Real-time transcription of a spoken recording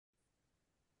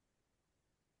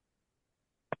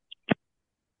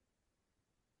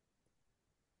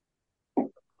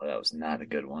That was not a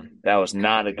good one. That was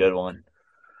not a good one.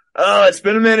 Oh, it's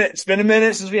been a minute. It's been a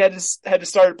minute since we had to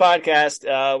start a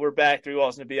podcast. We're back, Three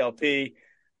Walls in the BLP.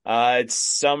 It's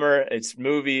summer. It's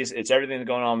movies. It's everything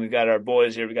going on. We've got our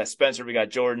boys here. We got Spencer. We got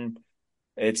Jordan.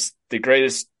 It's the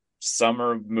greatest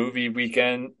summer movie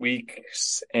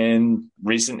weeks in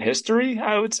recent history,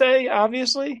 I would say,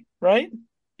 obviously, right?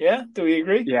 Yeah, do we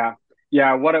agree? Yeah.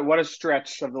 Yeah, what a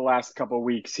stretch of the last couple of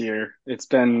weeks here. It's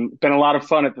been a lot of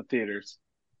fun at the theaters.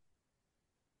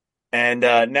 And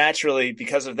naturally,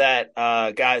 because of that,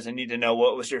 guys, I need to know,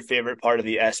 what was your favorite part of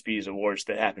the ESPYs awards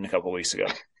that happened a couple weeks ago?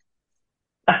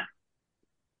 I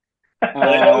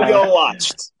know we Uh all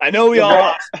watched. I know we all LeBron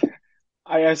watched.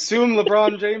 I assume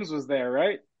LeBron James was there,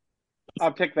 right?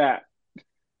 I'll pick that.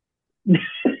 You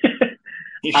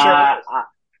sure? Uh, I-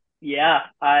 yeah,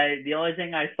 the only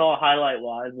thing I saw highlight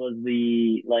wise was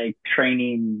the like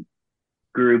training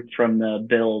group from the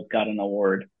Bills got an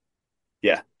award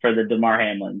Yeah, for the DeMar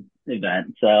Hamlin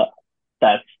event. So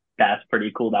that's that's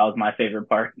pretty cool. That was my favorite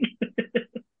part.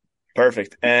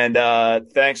 perfect. And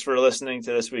thanks for listening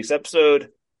to this week's episode.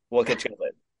 We'll catch you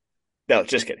later. No,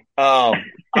 just kidding.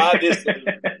 Obviously,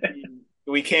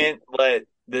 we can't let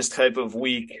this type of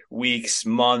weeks,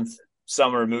 month,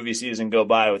 summer movie season go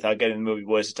by without getting the movie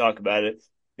boys to talk about it.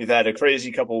 We've had a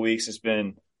crazy couple of weeks. It's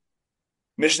been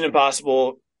Mission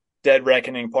Impossible, Dead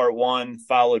Reckoning Part 1,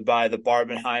 followed by the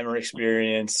Barbenheimer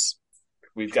Experience.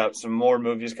 We've got some more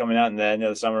movies coming out in the end of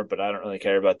the summer, but I don't really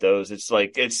care about those.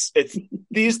 It's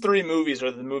these three movies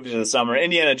are the movies of the summer.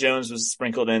 Indiana Jones was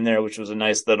sprinkled in there, which was a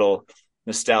nice little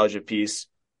nostalgia piece.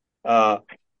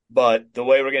 But the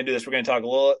way we're going to do this, we're going to talk a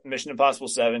little Mission Impossible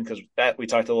 7, because that we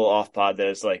talked a little off pod that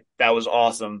it's like, that was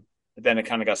awesome. But then it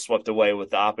kind of got swept away with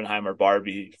the Oppenheimer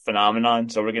Barbie phenomenon.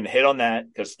 So we're going to hit on that,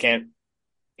 because can't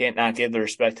not give the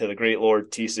respect to the great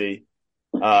Lord TC.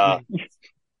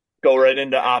 Go right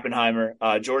into Oppenheimer.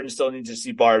 Jordan still needs to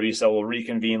see Barbie, so we'll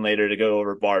reconvene later to go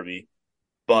over Barbie.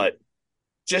 But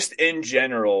just in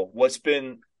general, what's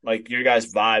been like your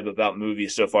guys' vibe about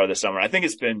movies so far this summer? I think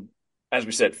it's been, as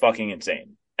we said, fucking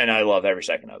insane, and I love every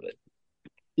second of it.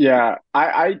 Yeah,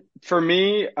 I for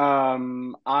me,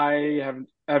 I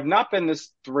have not been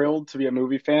this thrilled to be a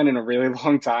movie fan in a really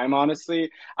long time,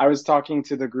 honestly. I was talking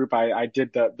to the group I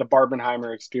did the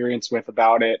Barbenheimer experience with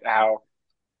about it, how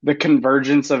the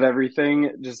convergence of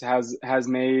everything just has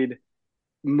made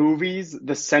movies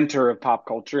the center of pop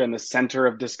culture and the center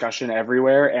of discussion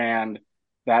everywhere, and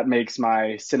that makes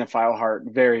my cinephile heart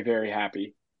very, very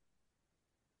happy.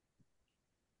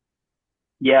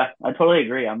 Yeah, I totally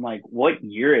agree. I'm like, what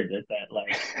year is it that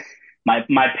like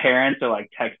my parents are like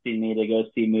texting me to go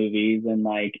see movies, and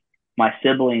like my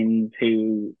siblings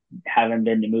who haven't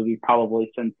been to movies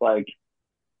probably since like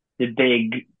the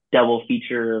big double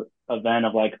feature event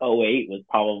of like '08 was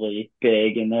probably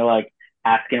big, and they're like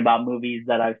asking about movies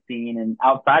that I've seen and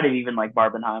outside of even like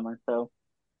Barbenheimer. So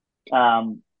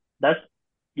that's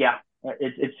yeah,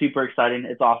 it's super exciting.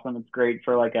 It's awesome. It's great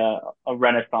for like a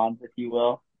renaissance, if you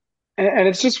will. And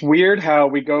it's just weird how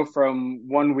we go from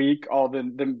one week, all the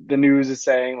news is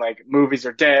saying like movies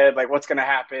are dead, like what's going to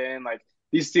happen, like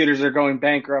these theaters are going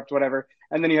bankrupt, whatever.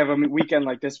 And then you have a weekend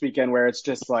like this weekend where it's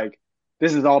just like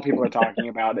this is all people are talking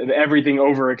about. Everything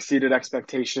over exceeded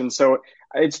expectations. So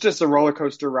it's just a roller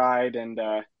coaster ride, and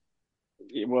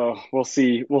we'll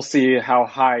see how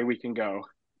high we can go.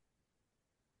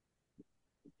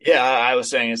 Yeah, I was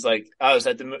saying it's like I was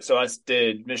at the so I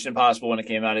did Mission Impossible when it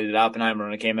came out. I did Oppenheimer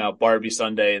when it came out, Barbie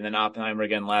Sunday, and then Oppenheimer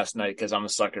again last night because I'm a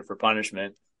sucker for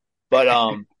punishment. But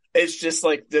it's just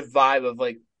like the vibe of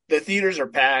like the theaters are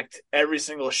packed. Every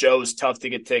single show is tough to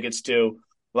get tickets to.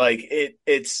 Like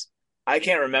it's I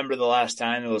can't remember the last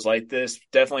time it was like this.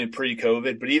 Definitely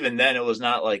pre-COVID, but even then it was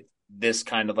not like this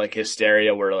kind of like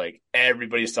hysteria where like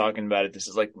everybody's talking about it. This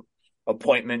is like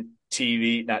appointment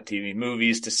TV, not TV,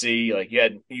 movies to see. Like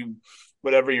you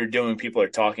whatever you're doing, people are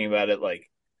talking about it. Like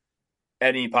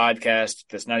any podcast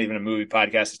that's not even a movie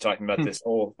podcast is talking about this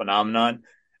whole phenomenon.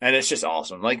 And it's just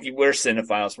awesome. Like we're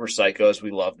cinephiles, we're psychos,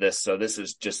 we love this. So this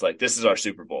is just like this is our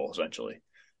Super Bowl essentially.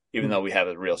 Even though we have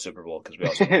a real Super Bowl because we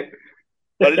also,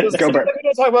 but it doesn't Go seem Bird. like we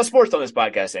don't talk about sports on this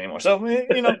podcast anymore. So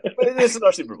this is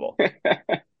our Super Bowl.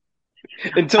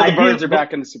 Until I the do. birds are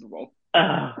back in the Super Bowl.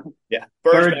 Uh, Yeah,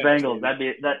 Birds, Bengals, Bengals. baby. That'd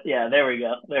be that. Yeah, there we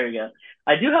go. There we go.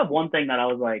 I do have one thing that I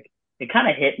was like, it kind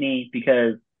of hit me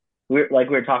because we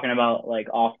were talking about like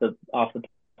off the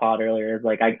pod earlier. It's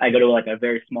like I go to like a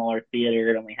very smaller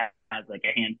theater. It only has like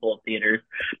a handful of theaters,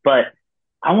 but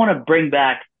I want to bring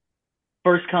back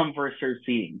first come first served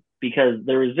seating because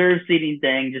the reserve seating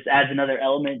thing just adds another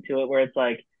element to it where it's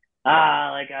like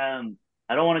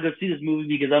I don't want to go see this movie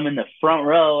because I'm in the front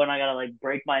row and I gotta like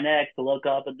break my neck to look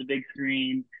up at the big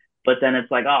screen. But then it's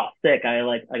like, oh, sick. I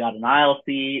got an aisle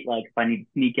seat. Like if I need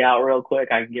to sneak out real quick,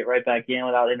 I can get right back in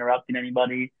without interrupting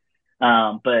anybody.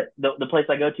 But the place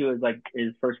I go to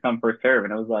is first come, first serve.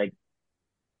 And it was like,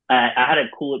 I had a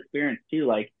cool experience too.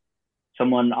 Like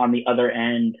someone on the other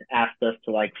end asked us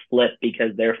to like flip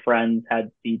because their friends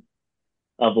had seats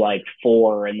of like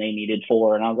four and they needed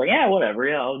four. And I was like, yeah, whatever.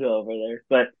 Yeah, I'll go over there.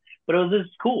 But it was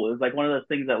just cool. It was like one of those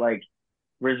things that like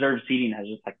reserved seating has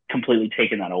just like completely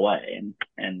taken that away.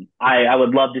 And I would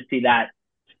love to see that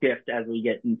shift as we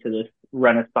get into this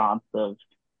renaissance of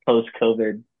post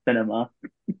COVID cinema.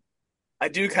 I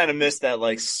do kind of miss that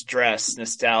like stress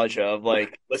nostalgia of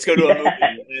like, let's go to a Yeah.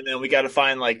 movie and then we got to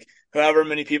find like however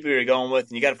many people you're going with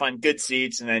and you got to find good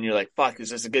seats. And then you're like, fuck, is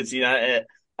this a good seat?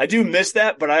 I do miss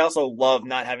that, but I also love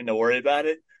not having to worry about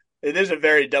it. It is a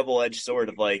very double-edged sword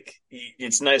of like,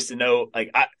 it's nice to know,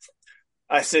 like,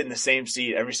 I sit in the same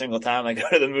seat every single time I go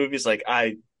to the movies. Like,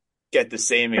 I get the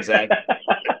same exact.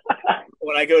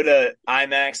 When I go to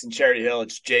IMAX and Cherry Hill,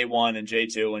 it's J1 and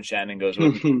J2 when Shannon goes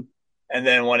with me. Hmm. And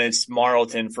then when it's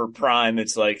Marlton for Prime,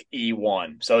 it's like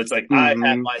E1. So it's like I have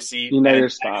You my seat, know and your actually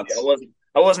spots.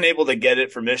 I wasn't able to get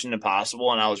it for Mission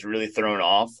Impossible, and I was really thrown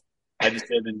off. I just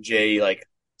did in J like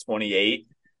 28,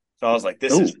 so I was like,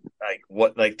 this Oh. is like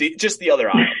what like just the other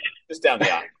aisle, just down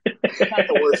the aisle. Not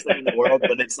the worst thing in the world,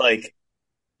 but it's like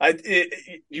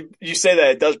you say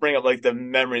that it does bring up like the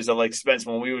memories of like Spence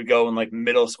when we would go in like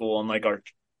middle school and like our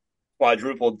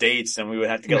quadruple dates, and we would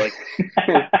have to get like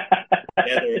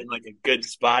together in like a good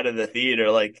spot of the theater.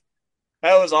 Like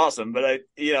that was awesome, but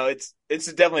it's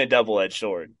definitely a double edged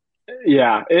sword.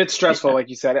 Yeah, it's stressful, Yeah. like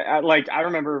you said. I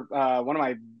remember one of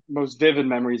my most vivid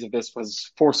memories of this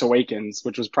was Force Awakens,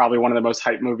 which was probably one of the most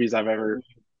hyped movies I've ever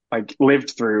like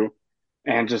lived through.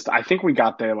 And just I think we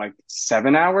got there like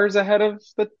 7 hours ahead of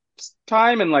the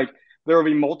time, and like there would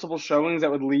be multiple showings that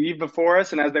would leave before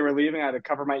us, and as they were leaving, I had to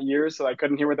cover my ears so I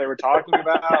couldn't hear what they were talking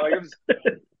about. Like it was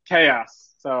chaos.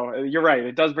 So you're right,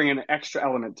 it does bring an extra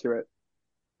element to it.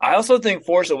 I also think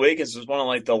Force Awakens was one of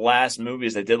like the last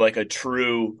movies that did like a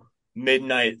true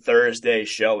midnight Thursday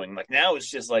showing. Like now it's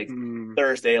just like Mm.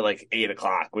 Thursday at like 8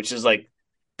 o'clock, which is like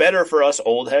better for us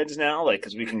old heads now, like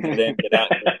because we can get in, get out,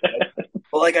 and go to bed.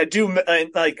 But like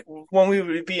like when we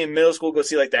would be in middle school, go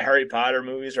see like the Harry Potter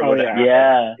movies or Oh whatever,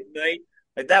 yeah, like Yeah. midnight.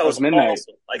 Like that that was was midnight.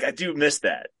 awesome. Like I do miss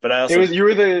that, but I It also was you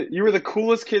were the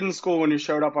coolest kid in school when you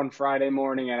showed up on Friday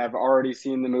morning and I've already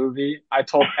seen the movie. I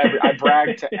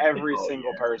bragged to every oh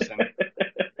single person.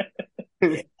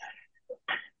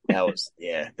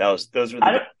 yeah, that was those were the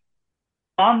I days.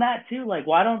 don't, on that too, like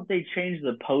why don't they change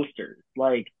the posters?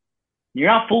 Like you're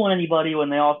not fooling anybody when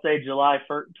they all say July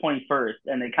 21st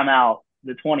and they come out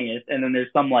the 20th and then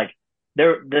there's some like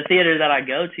the theater that I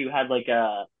go to had like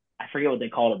I forget what they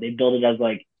called it. They built it as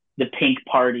like the pink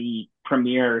party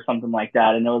premiere or something like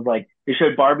that. And it was like they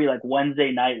showed Barbie like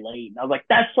Wednesday night late. And I was like,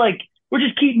 that's like we're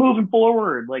just keep moving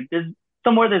forward. Like there's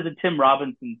a Tim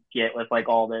Robinson skit with like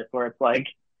all this where it's like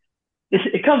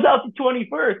it comes out the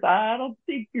 21st. I don't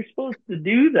think you're supposed to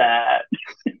do that.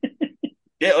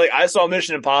 Yeah, like I saw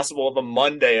Mission Impossible the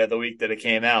Monday of the week that it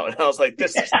came out, and I was like,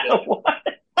 "This is Yeah, just, what?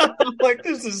 I'm like,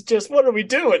 this is just, what are we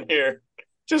doing here?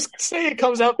 Just say it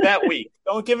comes out that week.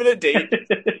 Don't give it a date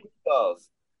of,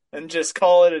 and just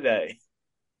call it a day."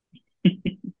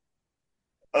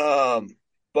 Um,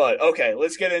 but okay,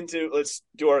 let's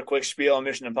do our quick spiel on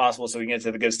Mission Impossible so we can get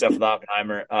to the good stuff with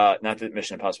Oppenheimer. Not that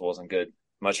Mission Impossible wasn't good.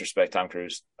 Much respect, Tom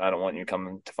Cruise. I don't want you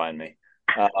coming to find me.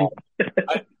 I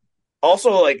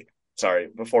also like. Sorry,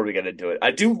 before we get into it, I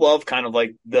do love kind of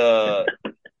like the.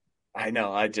 I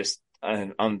know,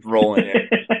 I'm rolling here.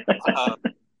 Uh,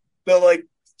 the like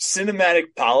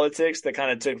cinematic politics that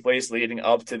kind of took place leading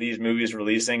up to these movies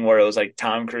releasing, where it was like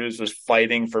Tom Cruise was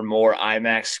fighting for more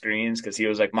IMAX screens because he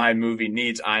was like, my movie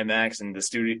needs IMAX, and the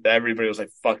studio, everybody was like,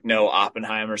 fuck no,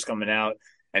 Oppenheimer's coming out,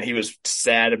 and he was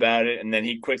sad about it, and then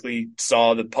he quickly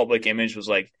saw the public image was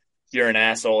like, you're an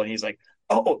asshole, and he's like,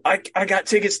 oh, I got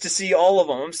tickets to see all of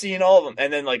them. I'm seeing all of them,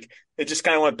 and then like it just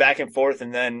kind of went back and forth,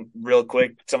 and then real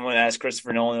quick, someone asked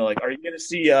Christopher Nolan, like, "Are you going to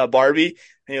see Barbie?"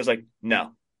 And he was like,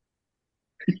 "No."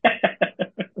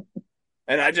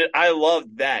 And I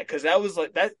loved that because that was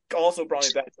like that also brought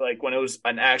me back to like when it was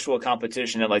an actual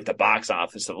competition at like the box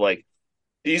office of like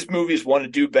these movies want to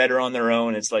do better on their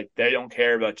own. It's like they don't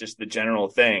care about just the general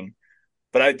thing.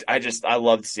 But I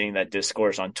loved seeing that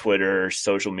discourse on Twitter,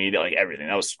 social media, like everything.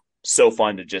 That was so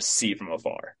fun to just see from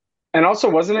afar. And also,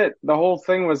 wasn't it the whole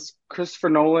thing was Christopher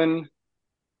Nolan?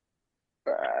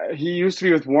 He used to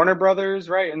be with Warner Brothers,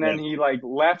 right? And Yeah. then he like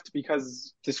left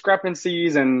because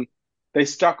discrepancies, and they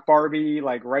stuck Barbie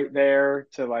like right there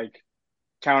to like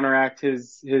counteract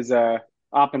his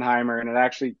Oppenheimer, and it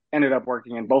actually ended up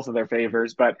working in both of their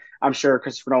favors. But I'm sure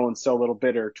Christopher Nolan's still a little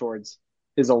bitter towards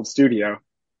his old studio.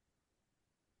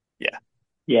 Yeah.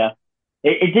 Yeah.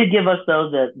 It did give us though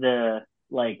the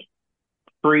like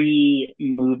pre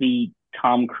movie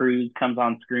Tom Cruise comes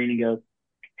on screen and goes,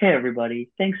 "Hey everybody,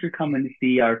 thanks for coming to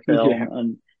see our Yeah,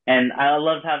 film." And I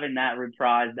loved having that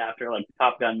reprised after like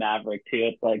Top Gun Maverick too.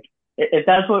 It's like if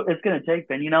that's what it's gonna take,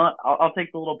 then you know what? I'll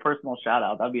take the little personal shout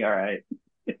out. That'll be all right.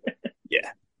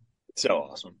 Yeah. So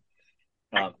awesome.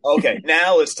 Okay,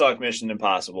 now let's talk Mission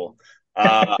Impossible.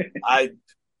 I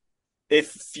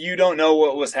if you don't know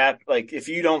what was happening, like if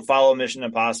you don't follow Mission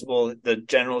Impossible, the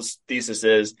general thesis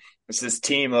is it's this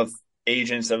team of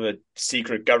agents of a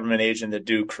secret government agent that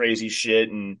do crazy shit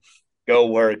and go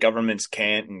where governments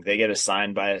can't, and they get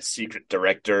assigned by a secret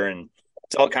director, and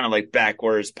it's all kind of like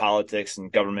backwards politics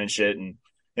and government shit. And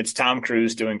it's Tom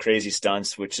Cruise doing crazy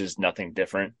stunts, which is nothing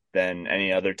different than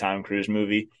any other Tom Cruise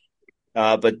movie.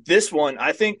 But this one,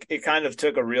 I think it kind of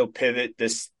took a real pivot.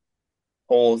 This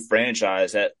whole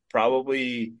franchise at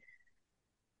probably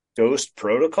Ghost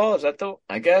Protocol. Is that the,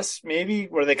 I guess, maybe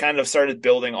where they kind of started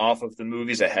building off of the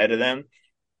movies ahead of them.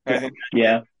 I think that did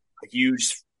Yeah. a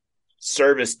huge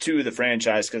service to the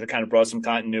franchise because it kind of brought some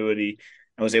continuity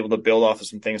and was able to build off of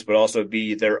some things, but also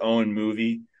be their own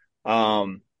movie.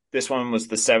 This one was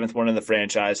the seventh one in the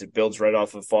franchise. It builds right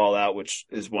off of Fallout, which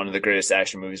is one of the greatest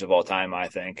action movies of all time, I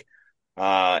think.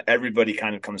 Everybody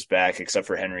kind of comes back except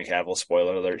for Henry Cavill.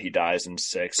 Spoiler alert: he dies in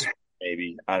six,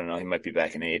 maybe. I don't know. He might be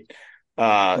back in eight. He,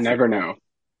 never know.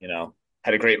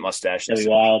 had a great mustache. That'd This,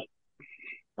 be wild.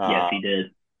 Yes, uh, he did.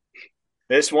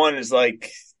 this one is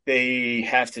like they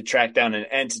have to track down an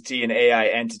entity, an AI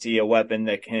entity, a weapon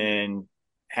that can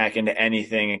hack into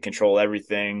anything and control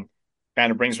everything.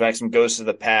 Kind of brings back some ghosts of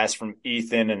the past from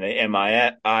Ethan and the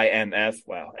IMF.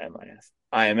 Wow,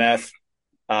 IMF.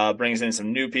 Brings in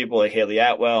some new people like Haley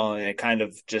Atwell, and it kind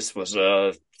of just was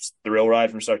a thrill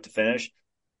ride from start to finish.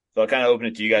 So I'll kind of open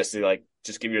it to you guys to like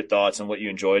just give your thoughts on what you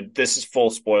enjoyed. This is full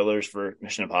spoilers for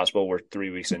Mission Impossible. We're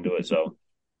 3 weeks into it, so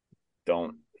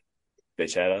don't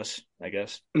bitch at us, I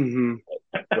guess. Hmm.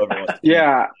 Whoever wants to.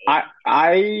 Yeah,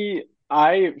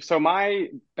 so my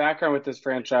background with this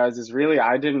franchise is really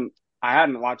I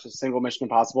hadn't watched a single Mission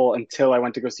Impossible until I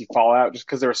went to go see Fallout, just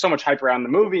because there was so much hype around the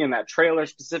movie and that trailer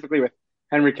specifically with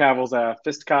Henry Cavill's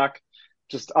fist cock,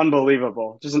 just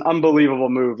unbelievable, just an unbelievable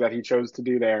move that he chose to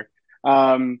do there.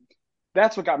 Um,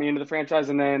 that's what got me into the franchise,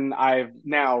 and then I've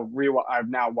now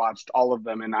watched all of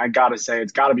them, and I gotta say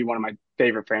it's gotta be one of my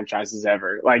favorite franchises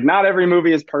ever. Like, not every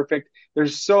movie is perfect.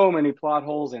 There's so many plot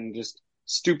holes and just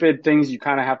stupid things you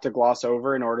kind of have to gloss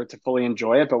over in order to fully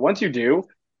enjoy it. But once you do,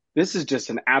 this is just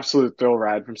an absolute thrill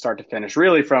ride from start to finish.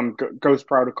 Really, from Ghost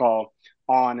Protocol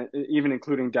on, even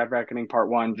including Dead Reckoning Part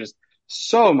One, just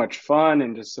so much fun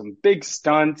and just some big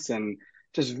stunts and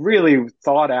just really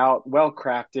thought out, well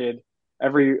crafted.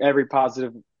 Every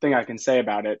positive thing I can say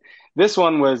about it. This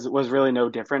one was really no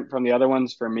different from the other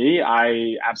ones for me.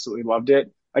 I absolutely loved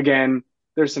it. Again,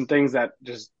 there's some things that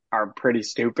just are pretty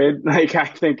stupid. Like, I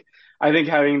think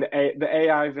having the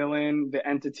AI villain, the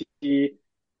entity,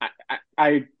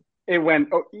 I it went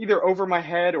either over my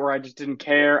head or I just didn't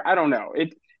care. I don't know.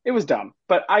 It was dumb,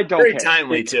 but I don't Very care.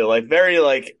 timely too, like very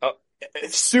like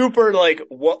super like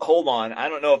what? Hold on, I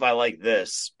don't know if I like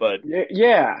this, but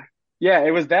Yeah. Yeah,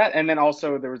 it was that. And then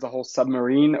also there was a whole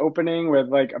submarine opening with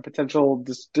like a potential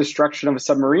destruction of a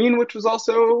submarine, which was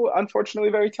also unfortunately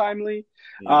very timely.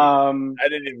 yeah, Um, I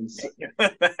didn't even s- think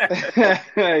of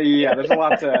that. yeah, there's a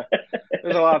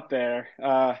lot there.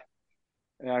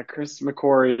 Yeah, Chris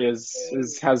McQuarrie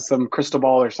is has some crystal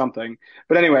ball or something.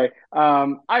 But anyway,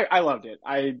 I loved it.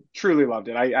 I truly loved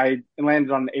it. I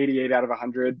landed on an 88 out of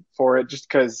 100 for it just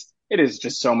because it is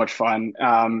just so much fun.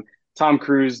 Tom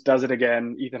Cruise does it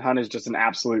again. Ethan Hunt is just an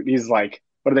absolute. He's like,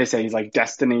 what do they say? He's like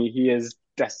destiny. He is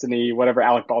destiny. Whatever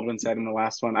Alec Baldwin said in the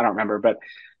last one, I don't remember, but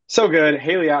so good.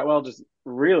 Haley Atwell, just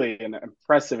really an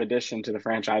impressive addition to the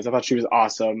franchise. I thought she was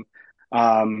awesome.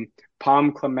 Um,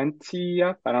 Palm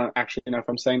Clementia. I don't actually know if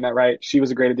I'm saying that right. She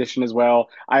was a great addition as well.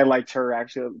 I liked her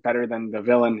actually better than the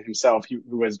villain himself, who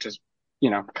was just,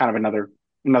 kind of another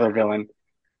villain.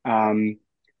 Um,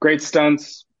 Great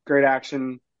stunts, great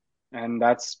action, and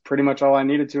that's pretty much all I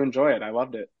needed to enjoy it. I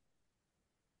loved it.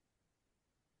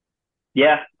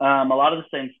 Yeah, a lot of the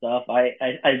same stuff. I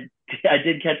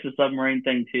did catch the submarine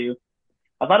thing too.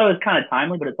 I thought it was kind of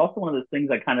timely, but it's also one of those things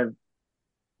that kind of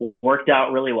worked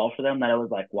out really well for them. That I was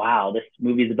like, wow, this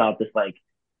movie's about this like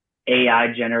AI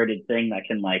generated thing that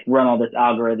can like run all this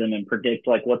algorithm and predict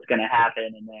like what's going to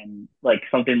happen. And then like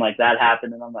something like that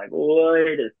happened. And I'm like,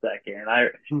 wait a second. I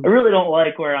really don't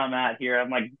like where I'm at here. I'm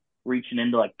like reaching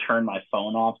in to like turn my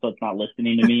phone off so it's not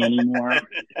listening to me anymore.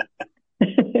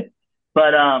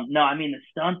 But no, I mean the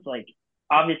stunts like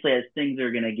obviously as things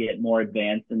are gonna get more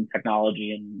advanced in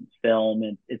technology and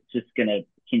film, it's just gonna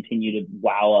continue to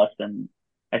wow us. And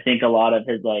I think a lot of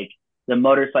his like the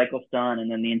motorcycle stunt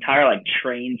and then the entire like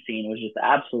train scene was just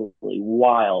absolutely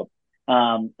wild.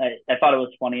 I thought it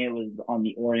was funny. It was on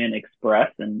the Orient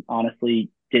Express, and honestly,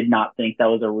 did not think that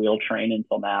was a real train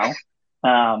until now.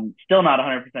 Still not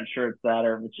 100% sure it's that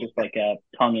or if it's just like a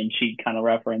tongue in cheek kind of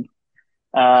reference.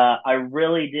 I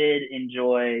really did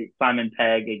enjoy Simon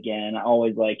Pegg again. I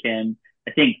always like him.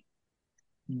 I think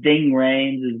Ving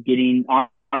Rhames is getting,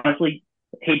 honestly,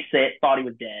 hate to say it, thought he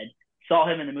was dead. Saw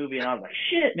him in the movie and I was like,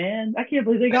 shit, man, I can't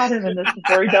believe they got him in this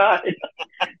before he died.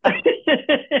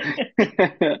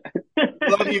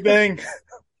 Love you, Bing.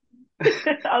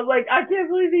 I was like, I can't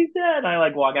believe he's dead. And I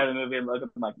like walk out of the movie and look up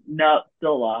and I'm like, no,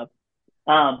 still alive.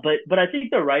 But I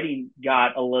think the writing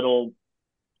got a little,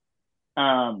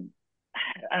 I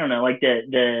don't know, like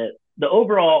the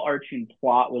overall arching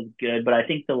plot was good, but I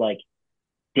think the like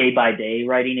day by day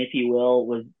writing, if you will,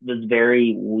 was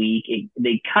very weak.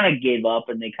 They kind of gave up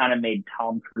and they kind of made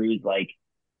Tom Cruise like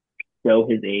show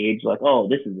his age, like, oh,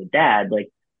 this is a dad. Like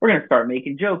we're gonna start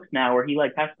making jokes now where he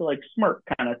like has to like smirk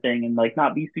kind of thing and like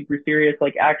not be super serious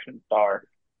like action star.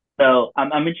 So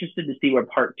I'm interested to see where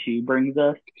part two brings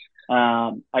us.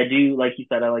 I do, like you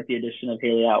said, I like the addition of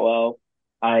Haley Atwell.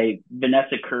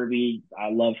 Vanessa Kirby, I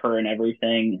love her and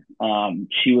everything.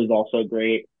 She was also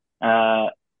great.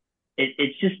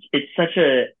 It's such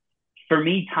a, for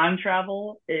me, time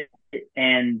travel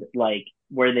and like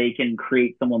where they can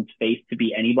create someone's face to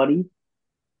be anybody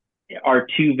are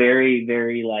two very,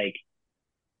 very like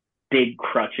big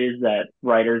crutches that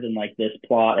writers in like this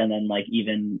plot and then like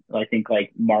even I think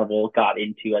like Marvel got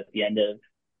into at the end of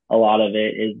a lot of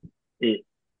it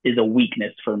is a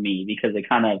weakness for me because it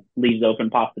kind of leaves open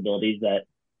possibilities that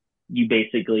you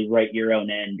basically write your own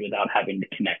end without having to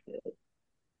connect it.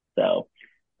 So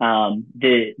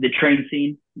the train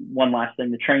scene, one last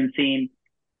thing, the train scene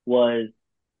was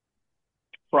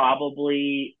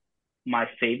probably my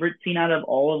favorite scene out of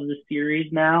all of the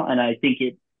series now, and I think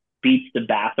it beats the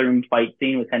bathroom fight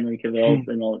scene with Henry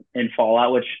Cavill in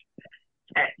Fallout, which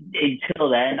until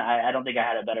then I don't think I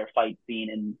had a better fight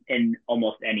scene in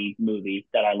almost any movie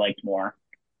that I liked more.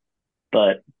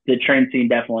 But the train scene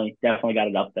definitely got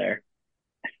it up there.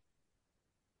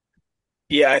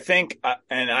 Yeah, I think,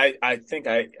 and I think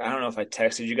I don't know if I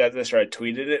texted you guys this or I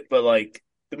tweeted it, but like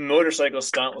the motorcycle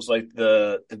stunt was like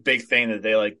the big thing that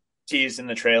they like teased in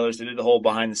the trailers. They did the whole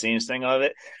behind the scenes thing of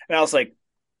it, and I was like,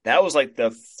 that was like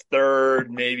the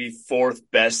third, maybe fourth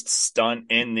best stunt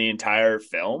in the entire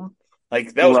film.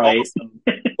 Like that was Right. awesome,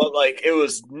 but like it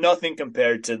was nothing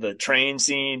compared to the train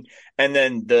scene, and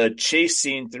then the chase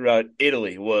scene throughout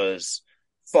Italy was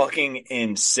fucking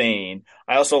insane.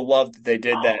 I also loved that they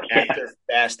did that Yeah. Actor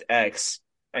Fast X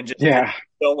and just did Yeah.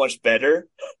 so much better.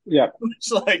 Yeah.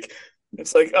 It's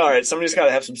like all right, somebody's got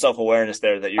to have some self awareness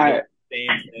there that you're doing I the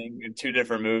same thing in two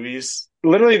different movies.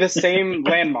 literally the same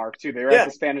landmark too. They were at Yeah,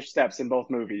 the Spanish Steps in both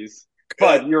movies. good.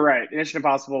 But you're right. Mission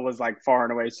Impossible was like far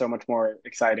and away so much more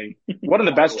exciting. One of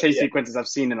the best chase Yeah, sequences I've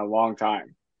seen in a long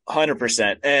time.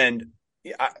 100%. And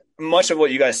much of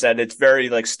what you guys said, it's very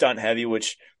like stunt heavy,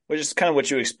 which is kind of what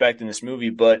you expect in this movie.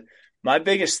 But my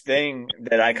biggest thing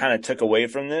that I kind of took away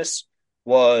from this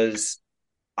was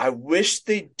I wish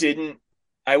they didn't.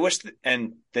 I wish,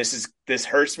 and this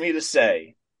hurts me to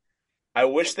say, I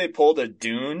wish they pulled a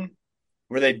Dune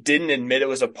where they didn't admit it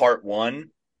was a part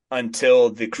one until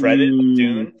the credit of Mm,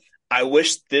 Dune. I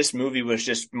wish this movie was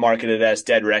just marketed as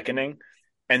Dead Reckoning.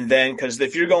 And then, because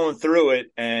if you're going through it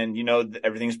and you know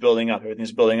everything's building up,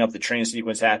 the train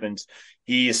sequence happens,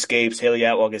 he escapes, Haley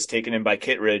Atwell gets taken in by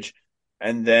Kittredge,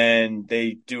 and then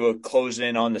they do a close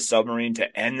in on the submarine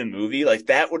to end the movie. Like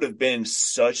that would have been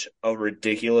such a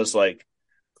ridiculous like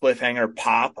cliffhanger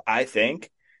pop, I think.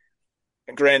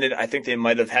 Granted, I think they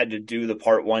might have had to do the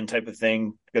part one type of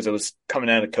thing because it was coming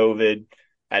out of COVID.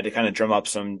 I had to kind of drum up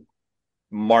some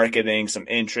marketing, some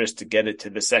interest to get it to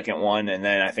the second one. And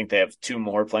then I think they have two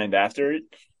more planned after it.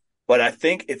 But I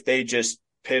think if they just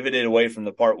pivoted away from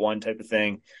the part one type of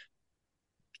thing,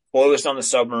 focused on the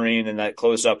submarine and that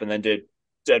closed up and then did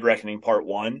Dead Reckoning part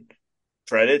one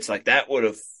credits, like that would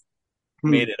have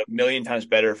Hmm. made it a million times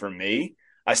better for me.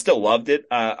 I still loved it.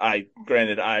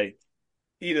 Granted, I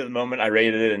heat of the moment, I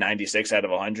rated it a 96 out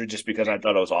of 100 just because I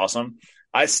thought it was awesome.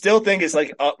 I still think it's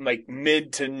like up like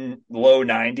mid to low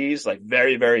 90s, like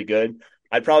very, very good.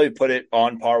 I'd probably put it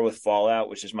on par with Fallout,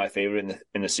 which is my favorite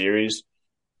in the series.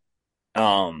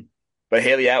 Um, but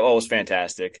Haley Atwell was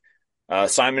fantastic.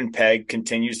 Simon Pegg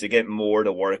continues to get more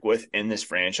to work with in this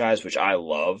franchise, which I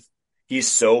love. He's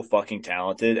so fucking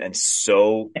talented and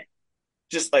so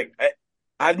just like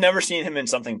I've never seen him in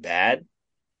something bad.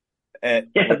 And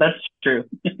Yeah, that's true.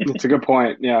 That's a good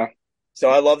point. Yeah. so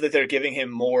I love that they're giving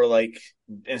him more like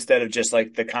instead of just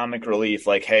like the comic relief,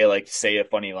 like, hey, like say a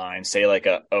funny line, say like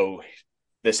a oh,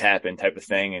 this happened type of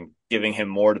thing, and giving him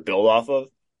more to build off of.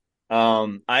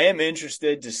 I am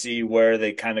interested to see where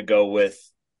they kind of go with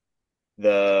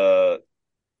the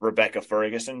Rebecca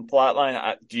Ferguson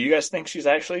plotline. Do you guys think she's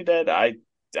actually dead?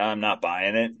 I'm not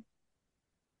buying it.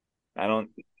 I don't.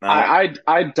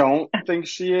 I don't think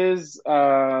she is.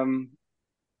 I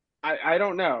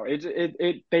don't know.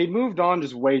 They moved on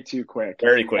just way too quick.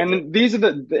 Very quickly. And these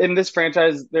are in this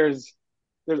franchise, there's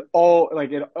all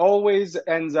like it always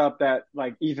ends up that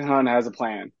like Ethan Hunt has a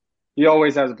plan. He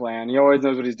always has a plan. He always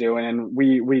knows what he's doing, and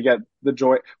we get the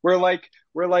joy. We're like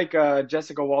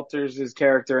Jessica Walters'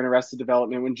 character in Arrested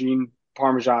Development when Gene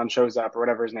Parmesan shows up or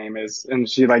whatever his name is, and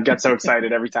she like gets so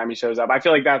excited every time he shows up. I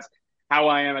feel like that's how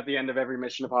I am at the end of every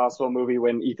Mission Impossible movie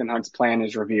when Ethan Hunt's plan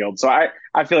is revealed. So I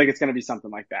feel like it's going to be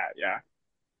something like that. Yeah.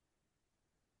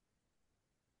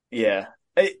 Yeah.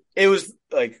 It was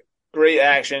like great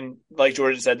action. Like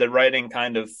Jordan said, the writing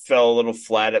kind of fell a little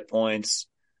flat at points.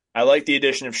 I like the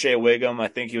addition of Shea Wiggum. I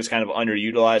think he was kind of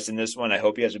underutilized in this one. I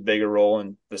hope he has a bigger role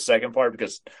in the second part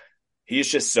because he's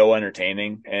just so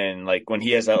entertaining. And like when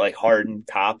he has that like hardened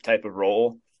cop type of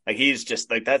role, like he's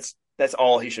just like that's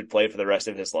all he should play for the rest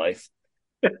of his life.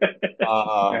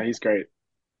 Yeah, he's great.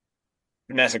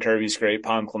 Vanessa Kirby's great.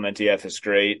 Pom Klementieff is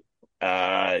great.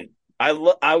 I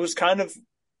was kind of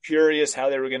curious how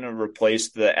they were going to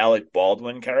replace the Alec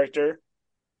Baldwin character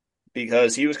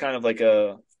because he was kind of like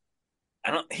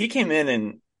he came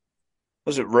in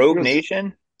was it Rogue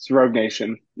Nation? It's Rogue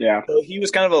Nation. Yeah. So he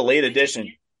was kind of a late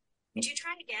addition. Did you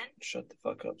try again? Shut the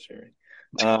fuck up, Siri.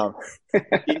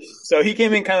 So he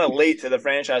came in kind of late to the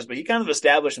franchise, but he kind of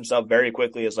established himself very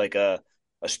quickly as like a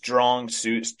strong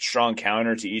suit, strong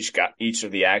counter to each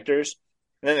of the actors.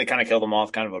 And then they kind of killed him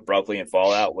off kind of abruptly in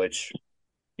Fallout, which,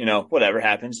 whatever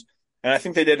happens. And I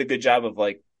think they did a good job of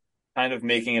like kind of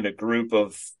making it a group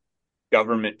of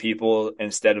government people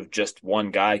instead of just one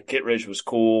guy. Kittredge was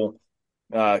cool.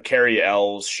 Carrie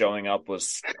Ells showing up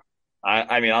was,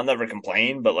 I mean, I'll never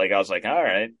complain, but like I was like, all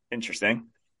right, interesting.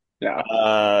 Yeah.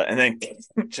 And then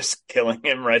just killing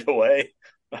him right away.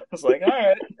 I was like, all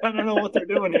right, I don't know what they're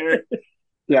doing here.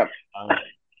 Yeah.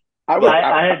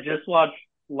 I had just watched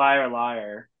Liar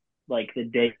Liar like the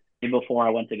day before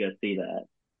I went to go see that.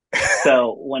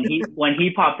 So when he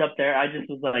popped up there, I just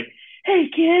was like, "Hey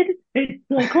kid!" It's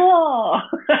like, "Oh!"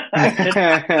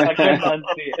 I couldn't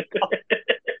unsee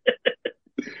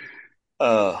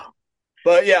it.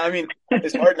 But yeah, I mean,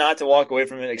 it's hard not to walk away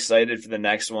from it excited for the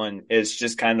next one. It's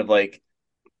just kind of like,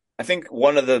 I think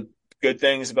one of the good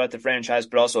things about the franchise,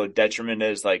 but also a detriment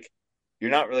is like, you're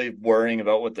not really worrying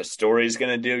about what the story is going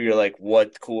to do. You're like,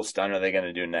 what cool stunt are they going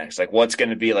to do next? Like, what's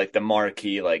going to be like the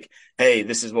marquee, like, hey,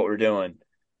 this is what we're doing.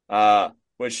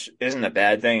 Which isn't a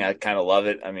bad thing. I kind of love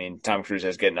it. I mean, Tom Cruise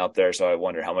is getting up there, so I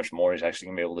wonder how much more he's actually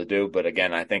going to be able to do. But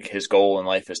again, I think his goal in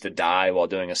life is to die while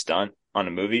doing a stunt on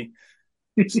a movie.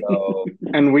 So,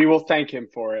 and we will thank him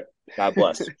for it. God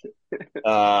bless.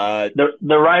 The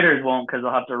writers won't because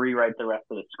they'll have to rewrite the rest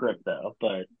of the script, though.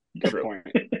 But good point.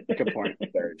 Good point.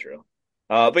 Very true.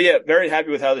 But yeah, very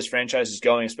happy with how this franchise is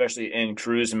going, especially in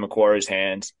Cruise and McQuarrie's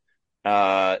hands.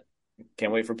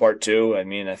 Can't wait for part 2. I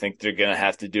mean, I think they're gonna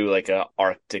have to do like a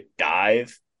Arctic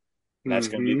dive. That's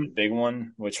gonna be the big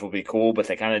one, which will be cool. But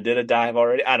they kind of did a dive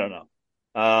already. I don't know.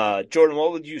 Jordan,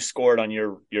 what would you score it on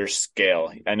your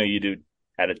scale? I know you do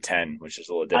out of 10, which is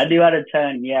a little different. I do out of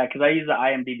 10, yeah, because I use the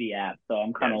IMDb app, so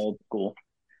I'm kind of old school.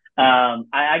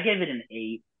 I gave it an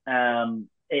 8.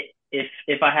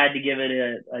 If I had to give it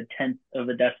a tenth of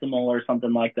a decimal or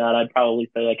something like that, I'd probably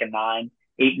say like a 9,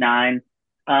 8, 9.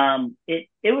 It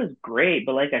was great,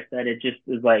 but like I said, it just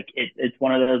is like it's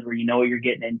one of those where you know what you're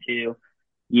getting into.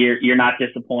 You're not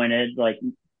disappointed. Like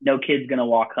no kid's gonna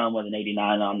walk home with an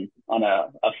 89 on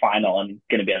a final and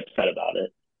gonna be upset about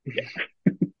it.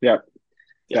 Yeah.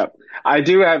 Yep. I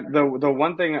do have the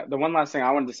one last thing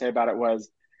I wanted to say about it was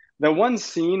the one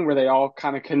scene where they all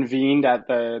kind of convened at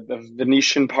the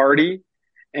Venetian party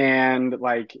and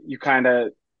like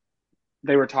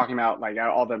they were talking about like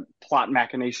all the plot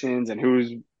machinations and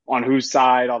who's on whose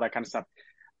side, all that kind of stuff.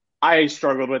 I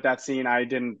struggled with that scene. I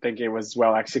didn't think it was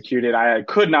well executed. I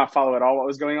could not follow at all what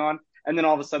was going on. And then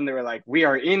all of a sudden they were like, "We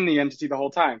are in the entity the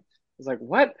whole time." I was like,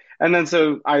 "What?" And then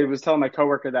so I was telling my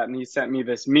coworker that, and he sent me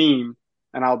this meme,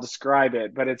 and I'll describe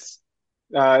it. But it's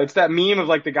that meme of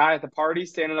like the guy at the party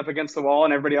standing up against the wall,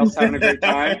 and everybody else having a great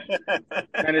time.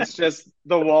 And it's just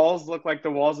the walls look like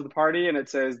the walls of the party, and it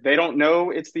says they don't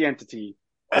know it's the entity,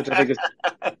 which I think is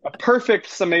a perfect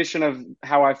summation of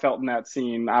how I felt in that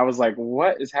scene. I was like,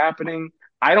 what is happening?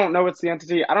 I don't know it's the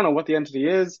entity. I don't know what the entity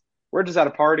is. We're just at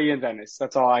a party in Venice.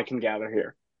 That's all I can gather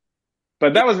here.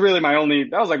 But that was really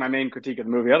that was like my main critique of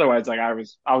the movie. Otherwise, like I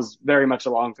was very much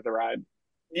along for the ride.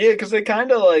 Yeah, because they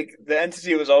kind of like the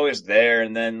entity was always there,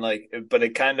 and then like, but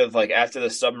it kind of like after the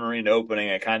submarine opening,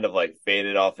 it kind of like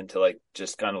faded off into like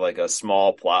just kind of like a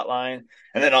small plot line,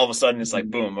 and then all of a sudden it's like,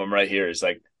 boom, I'm right here. It's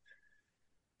like,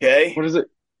 okay, What is it?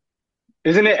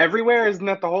 Isn't it everywhere? Isn't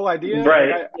that the whole idea? Like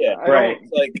Right, yeah, I right.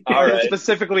 don't. like all Why is it right.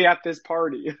 specifically at this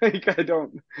party? Like I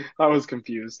don't. I was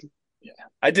confused. Yeah.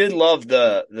 I did love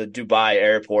the Dubai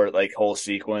airport like whole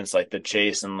sequence, like the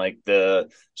chase and like the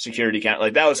security count,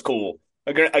 like that was cool.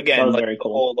 That Again, was like very the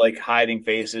cool. whole like hiding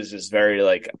faces is very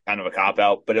like kind of a cop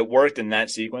out, but it worked in that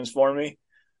sequence for me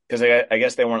because I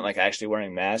guess they weren't like actually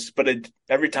wearing masks. But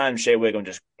every time Shea Wiggum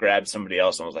just grabbed somebody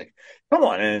else and was like, "Come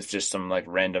on," and it's just some like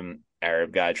random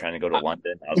Arab guy trying to go to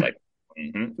London. I was like,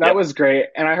 That "Yep, was great.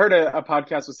 And I heard a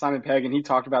podcast with Simon Pegg, and he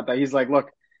talked about that. He's like, look,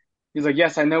 he's like,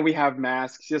 yes, I know we have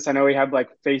masks. Yes, I know we have like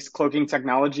face cloaking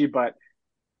technology, but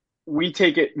we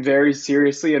take it very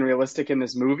seriously and realistic in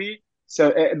this movie.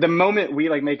 So the moment we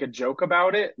like make a joke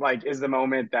about it, like, is the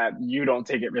moment that you don't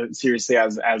take it really seriously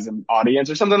as an audience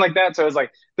or something like that. So it's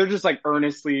like they're just like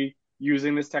earnestly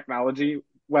using this technology,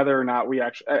 whether or not we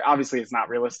actually obviously it's not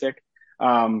realistic.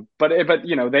 But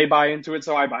you know they buy into it,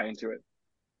 so I buy into it.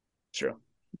 true."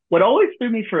 What always threw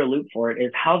me for a loop for it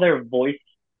is how their voice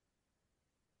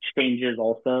changes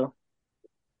also.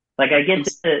 Like I get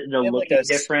the They have look like is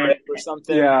a different. script or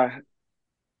something. Yeah,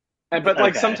 but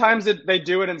like Okay. sometimes they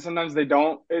do it and sometimes they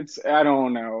don't. It's I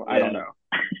don't know. I don't Yeah,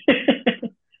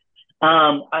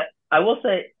 know. I will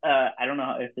say, I don't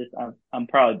know if this, I'm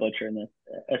probably butchering this,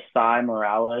 Asai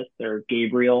Morales or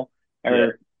Gabriel, yeah.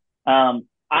 or,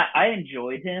 I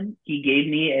enjoyed him. He gave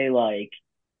me a like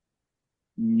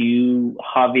new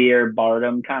Javier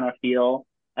Bardem kind of feel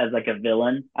as like a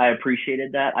villain. I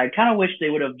appreciated that. I kind of wish they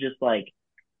would have just like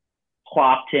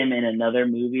plopped him in another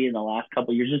movie in the last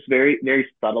couple of years, just very, very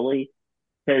subtly,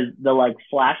 because the like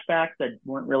flashbacks that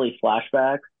weren't really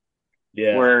flashbacks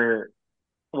Yeah. were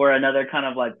another kind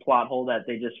of like plot hole that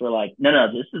they just were like, no, no,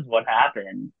 this is what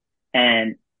happened.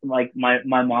 And like my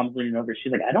mom's leaning over,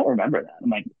 she's like, I don't remember that. I'm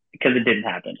like, because it didn't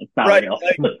happen. It's not Right. real.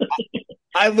 Like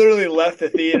I literally left the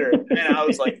theater and I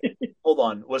was like, hold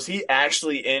on, was he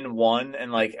actually in one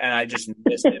and like and I just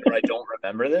missed it or I don't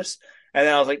remember this? And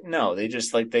then I was like, no, they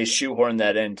just like they shoehorned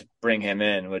that in to bring him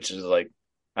in, which is like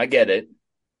I get it,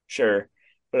 sure.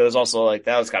 But it was also like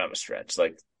that was kind of a stretch.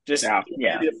 Like just Yeah.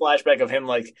 Yeah. maybe a flashback of him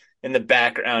like in the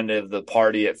background of the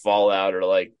party at Fallout or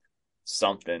like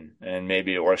something, and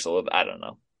maybe it works a little bit. I don't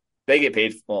know. They get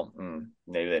paid. Well,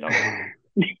 maybe they don't get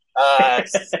paid.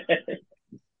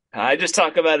 I just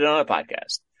talk about it on a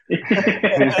podcast.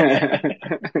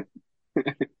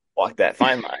 Walk that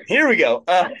fine line. Here we go.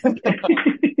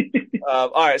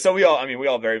 All right. So we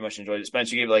all very much enjoyed it.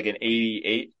 Spencer gave it like an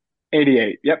 88,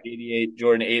 88. Yep. 88.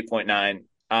 Jordan,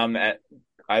 8.9.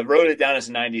 I wrote it down as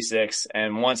a 96.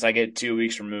 And once I get 2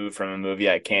 weeks removed from a movie,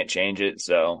 I can't change it.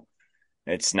 So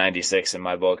it's 96 in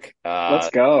my book. Let's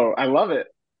go. I love it.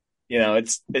 You know,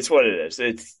 it's what it is.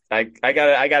 I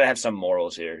gotta have some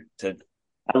morals here to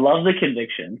I love the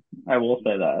conviction. I will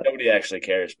say that. nobody actually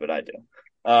cares, but I do.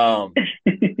 All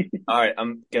right,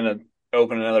 I'm gonna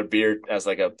open another beer as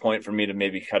like a point for me to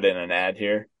maybe cut in an ad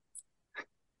here.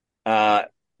 Uh,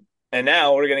 and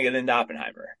now we're gonna get into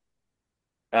Oppenheimer.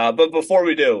 But before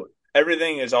we do,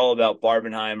 everything is all about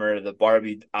Barbenheimer, the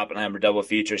Barbie Oppenheimer double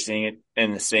feature, seeing it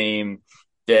in the same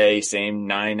day, same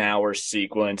 9 hour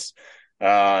sequence.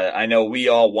 I know we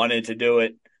all wanted to do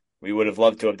it. We would have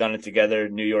loved to have done it together.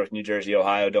 New York, New Jersey,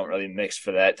 Ohio don't really mix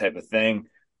for that type of thing.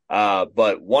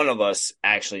 But one of us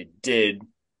actually did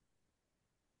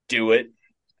do it.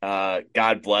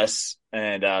 God bless.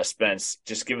 And Spence,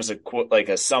 just give us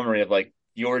a summary of like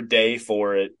your day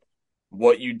for it,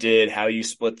 what you did, how you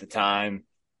split the time,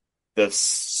 the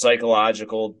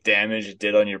psychological damage it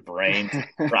did on your brain to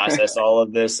process all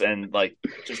of this, and like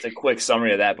just a quick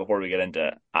summary of that before we get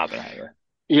into Oppenheimer.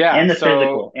 Yeah. And the So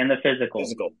physical, and the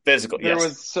physical. Physical, there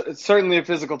yes. was certainly a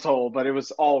physical toll, but it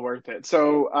was all worth it.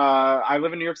 So I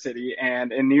live in New York City,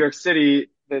 and in New York City,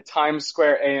 the Times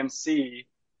Square AMC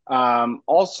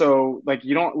Also, like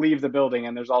you don't leave the building,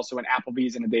 and there's also an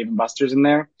Applebee's and a Dave and Buster's in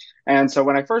there. And so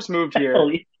when I first moved here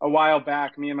Hell a while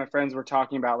back, me and my friends were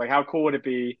talking about like how cool would it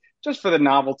be just for the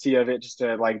novelty of it, just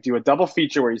to like do a double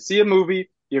feature where you see a movie,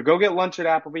 you go get lunch at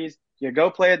Applebee's, you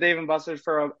go play at Dave and Buster's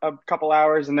for a couple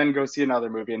hours, and then go see another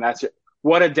movie, and that's it.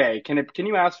 What a day! Can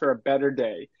you ask for a better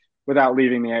day without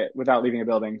leaving a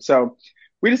building? So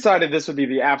we decided this would be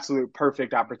the absolute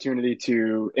perfect opportunity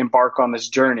to embark on this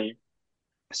journey.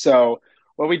 So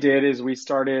what we did is we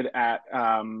started at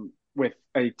with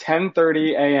a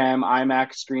 10:30 a.m.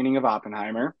 IMAX screening of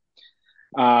Oppenheimer.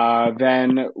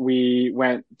 Then we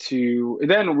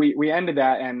ended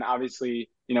that, and obviously,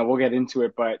 we'll get into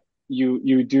it, but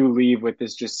you do leave with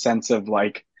this just sense of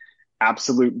like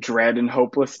absolute dread and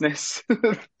hopelessness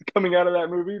coming out of that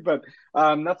movie. But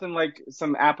nothing like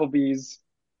some Applebee's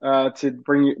to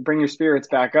bring your spirits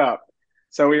back up.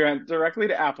 So we went directly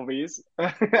to Applebee's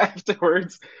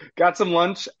afterwards, got some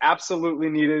lunch, absolutely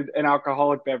needed an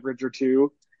alcoholic beverage or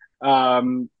two.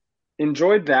 Um,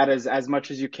 Enjoyed that as much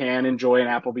as you can enjoy an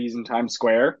Applebee's in Times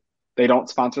Square. They don't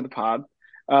sponsor the pod.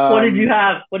 what did you Um,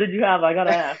 have? What did you have? I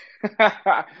gotta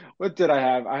ask. what did I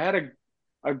have? I had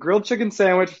a grilled chicken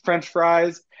sandwich, French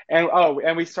fries,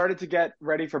 and we started to get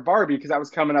ready for Barbie because that was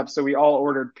coming up. So we all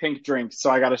ordered pink drinks. So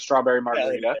I got a strawberry Hell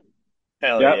margarita. yeah.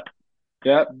 Hell yeah. Yep,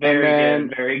 yep. And Very good, then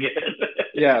very good.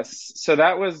 yes, so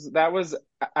that was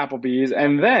Applebee's,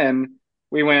 and then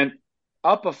we went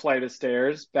up a flight of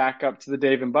stairs, back up to the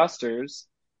Dave and Buster's.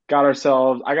 I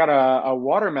got a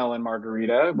watermelon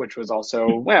margarita, which was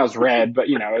also, well, it was red, but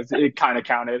it kind of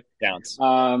counted. Counts.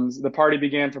 The party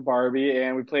began for Barbie,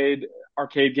 and we played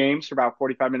arcade games for about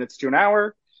 45 minutes to an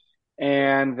hour.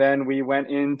 And then we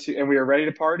were ready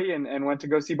to party and went to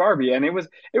go see Barbie. And it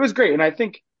was great. And I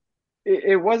think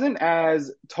it wasn't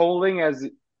as tolling as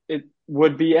it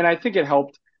would be. And I think it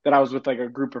helped that I was with like a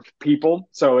group of people.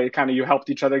 So it kind of, you helped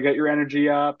each other get your energy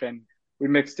up. And we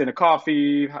mixed in a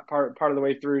coffee part of the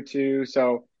way through too.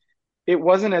 So it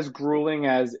wasn't as grueling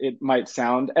as it might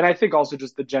sound. And I think also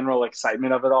just the general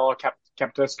excitement of it all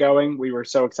kept us going. We were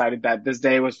so excited that this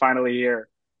day was finally here,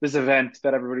 this event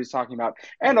that everybody's talking about.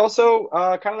 And also,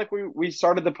 kind of like we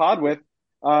started the pod with,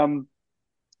 um,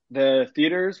 the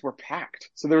theaters were packed.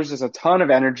 So there was just a ton of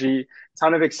energy,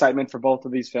 ton of excitement for both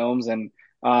of these films. And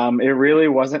it really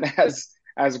wasn't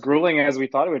as grueling as we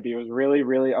thought it would be. It was really,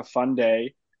 really a fun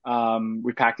day.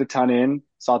 We packed a ton in,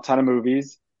 saw a ton of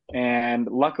movies. And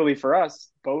luckily for us,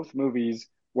 both movies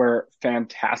were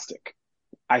fantastic.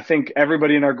 I think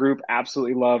everybody in our group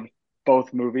absolutely loved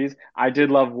both movies. I did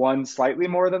love one slightly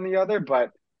more than the other,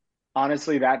 but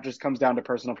honestly, that just comes down to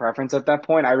personal preference at that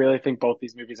point. I really think both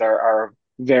these movies are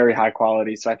very high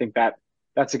quality. So I think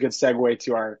that's a good segue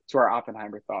to our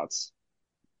Oppenheimer thoughts.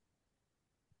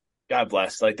 God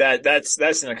bless. Like that's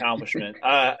an accomplishment.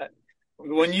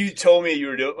 When you told me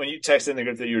when you texted in the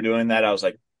group that you were doing that, I was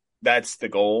like, that's the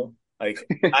goal. Like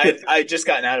I just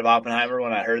gotten out of Oppenheimer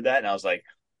when I heard that, and I was like,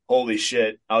 holy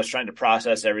shit. I was trying to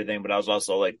process everything, but I was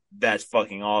also like, that's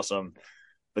fucking awesome.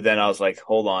 But then I was like,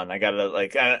 hold on, I gotta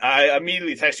like I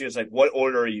immediately texted you. It's like, what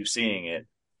order are you seeing it?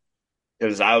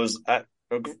 Because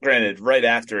granted, right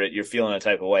after it, you're feeling a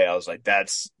type of way. I was like,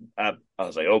 I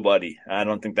was like, oh, buddy, I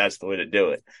don't think that's the way to do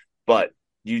it. But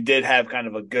you did have kind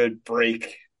of a good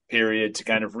break period to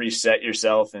kind of reset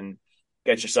yourself and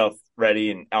get yourself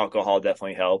ready, and alcohol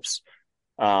definitely helps.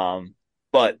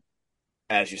 But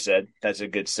as you said, that's a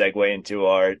good segue into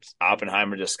our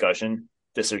Oppenheimer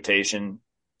dissertation,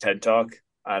 TED Talk.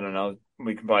 I don't know.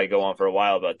 We can probably go on for a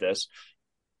while about this.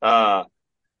 Uh,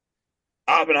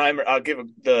 Oppenheimer, I'll give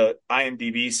the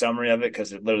IMDb summary of it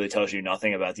because it literally tells you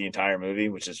nothing about the entire movie,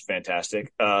 which is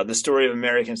fantastic. The story of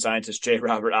American scientist J.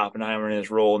 Robert Oppenheimer and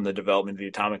his role in the development of the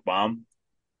atomic bomb.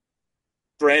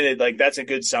 Granted, like that's a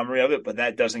good summary of it, but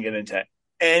that doesn't get into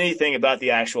anything about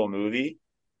the actual movie,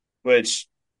 which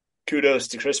kudos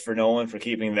to Christopher Nolan for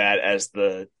keeping that as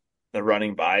the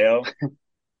running bio.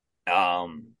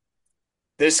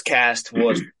 This cast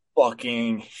was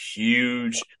fucking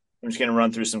huge. I'm just gonna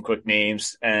run through some quick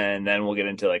names, and then we'll get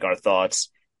into like our thoughts.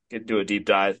 Do a deep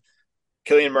dive.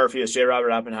 Cillian Murphy as J.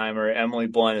 Robert Oppenheimer. Emily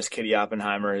Blunt as Kitty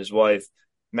Oppenheimer, his wife.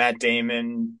 Matt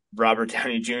Damon, Robert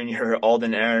Downey Jr.,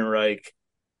 Alden Ehrenreich,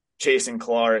 Jason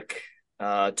Clarke,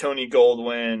 Tony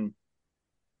Goldwyn,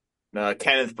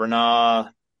 Kenneth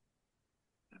Branagh.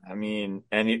 I mean,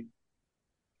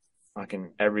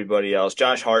 fucking everybody else.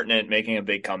 Josh Hartnett making a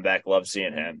big comeback. Love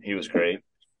seeing him. He was great.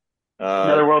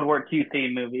 Another World War II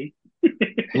theme movie.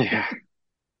 Yeah.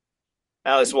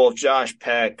 Alice Wolf, Josh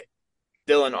Peck,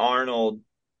 Dylan Arnold,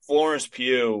 Florence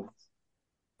Pugh,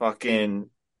 fucking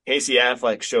Casey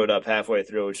Affleck showed up halfway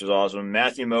through, which was awesome.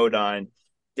 Matthew Modine,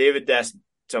 David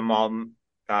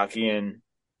Destamalakian,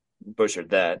 butchered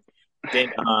that.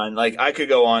 Dane DeHaan, like I could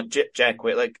go on. Jack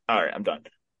Quaid, like all right, I'm done.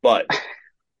 But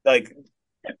like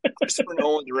Christopher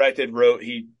Nolan directed, wrote,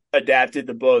 he adapted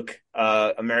the book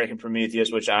American Prometheus,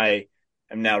 which I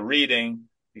am now reading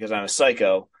because I'm a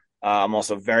psycho. I'm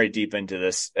also very deep into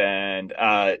this, and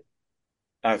I'll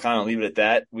kind of leave it at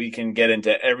that. We can get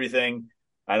into everything.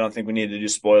 I don't think we need to do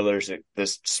spoilers.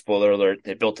 This spoiler alert: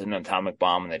 they built an atomic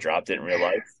bomb and they dropped it in real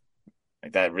life.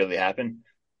 Like that really happened.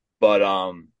 But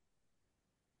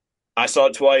I saw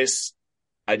it twice.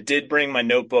 I did bring my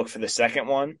notebook for the second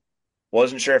one.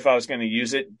 Wasn't sure if I was going to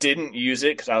use it. Didn't use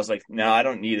it because I was like, no, I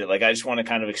don't need it. Like, I just want to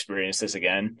kind of experience this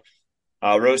again.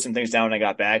 Wrote some things down when I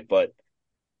got back, but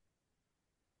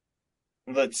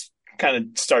let's kind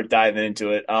of start diving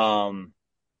into it.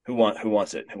 Who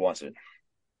wants it? Who wants it?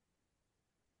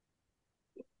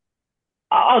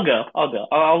 I'll go.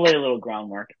 I'll lay a little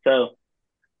groundwork. So,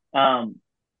 um,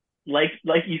 like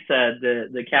you said,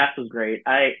 the cast was great.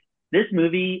 This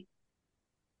movie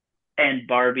and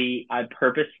Barbie, I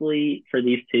purposely for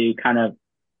these two kind of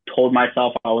told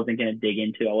myself I wasn't going to dig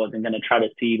into. I wasn't going to try to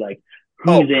see like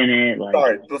Oh, who's in it, like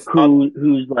sorry.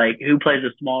 who's like who plays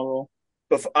a small role.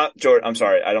 George, I'm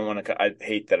sorry. I don't want to. I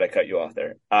hate that I cut you off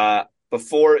there.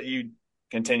 Before you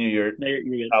continue your No, you're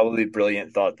good. probably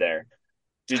brilliant thought there,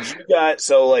 did you guys?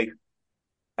 So like,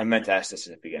 I meant to ask this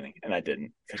at the beginning, and I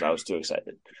didn't because I was too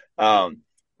excited.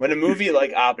 When a movie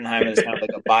like Oppenheimer is kind of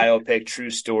like a biopic,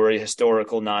 true story,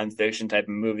 historical nonfiction type of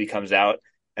movie comes out,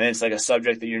 and it's like a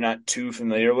subject that you're not too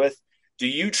familiar with, do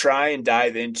you try and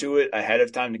dive into it ahead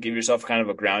of time to give yourself kind of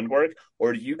a groundwork,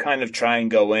 or do you kind of try and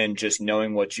go in just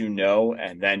knowing what you know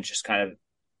and then just kind of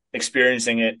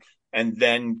experiencing it and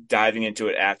then diving into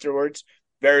it afterwards?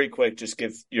 Very quick, just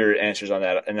give your answers on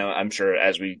that, and then I'm sure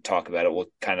as we talk about it,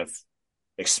 we'll kind of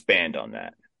expand on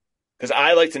that because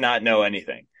I like to not know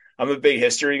anything. I'm a big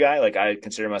history guy. Like I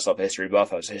consider myself a history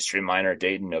buff. I was a history minor at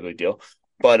Dayton, no big deal.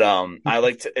 But I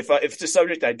like to if it's a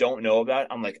subject I don't know about,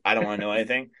 I'm like I don't want to know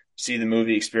anything. See the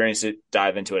movie, experience it,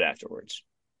 dive into it afterwards.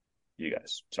 You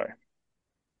guys, sorry.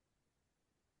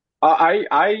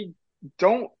 I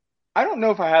don't I don't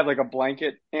know if I have like a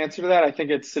blanket answer to that. I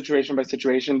think it's situation by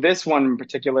situation. This one in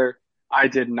particular, I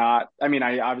did not. I mean,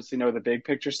 I obviously know the big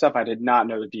picture stuff. I did not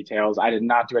know the details. I did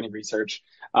not do any research.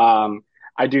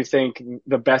 I do think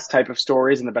the best type of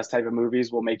stories and the best type of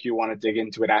movies will make you want to dig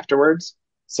into it afterwards.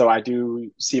 So I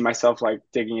do see myself like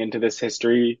digging into this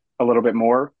history a little bit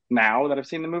more now that I've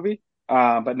seen the movie.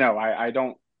 But no, I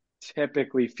don't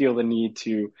typically feel the need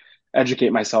to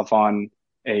educate myself on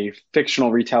a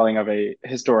fictional retelling of a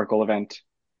historical event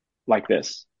like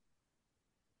this.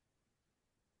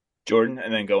 Jordan,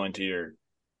 and then go into your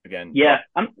again. Yeah,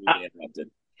 Interrupted.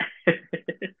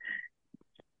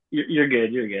 you're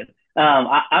good. You're good.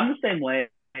 I'm the same way.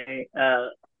 Uh,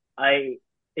 I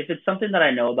if it's something that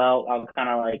I know about, I'll kind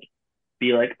of like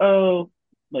be like, oh,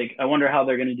 like I wonder how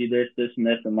they're gonna do this, this, and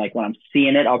this, and like when I'm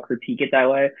seeing it, I'll critique it that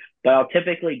way. But I'll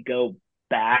typically go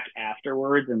back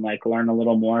afterwards and like learn a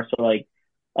little more. So like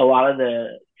a lot of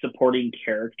the supporting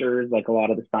characters, like a lot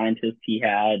of the scientists he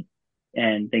had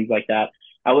and things like that,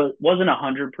 wasn't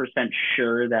 100%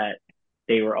 sure that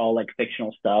they were all like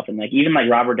fictional stuff, and like even like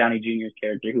Robert Downey Jr.'s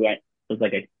character, who was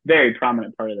like a very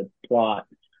prominent part of the plot.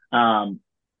 Um,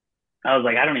 I was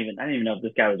like, I didn't even know if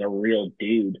this guy was a real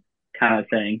dude kind of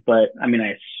thing. But I mean,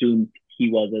 I assumed he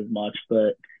was as much,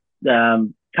 but,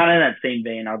 kind of in that same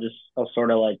vein, I'll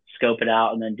sort of like scope it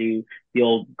out and then do the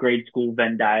old grade school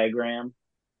Venn diagram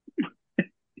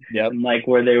Yep. and like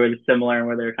where they were similar and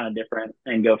where they were kind of different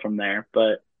and go from there.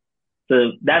 But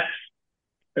so that's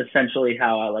essentially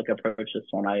how I like approach this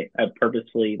one. I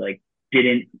purposely like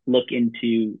didn't look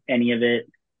into any of it.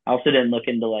 I also didn't look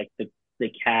into like the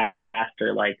cast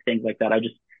or like things like that. I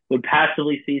just would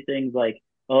passively see things like,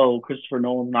 oh, Christopher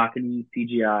Nolan's not going to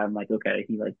use CGI. I'm like, okay,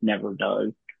 he like never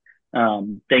does.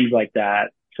 Things like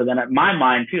that. So then at my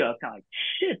mind too, I was kind of like,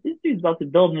 shit, this dude's about to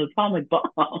build an atomic bomb.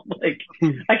 Like,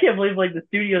 I can't believe like the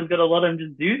studio's gonna let him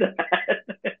just do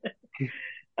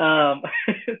that. um,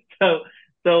 so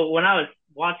so when I was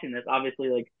watching this, obviously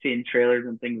like seeing trailers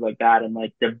and things like that, and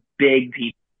like the big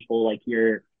people, like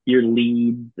your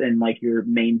leads and like your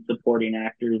main supporting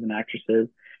actors and actresses,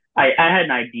 I had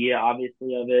an idea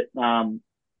obviously of it.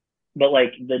 But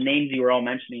like the names you were all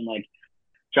mentioning, like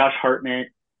Josh Hartnett,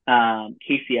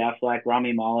 Casey Affleck,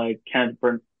 Rami Malek, Kenneth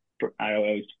I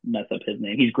always mess up his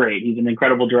name. He's great. He's an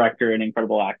incredible director and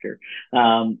incredible actor.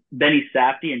 Benny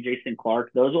Safdie and Jason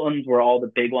Clarke. Those ones were all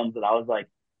the big ones that I was like,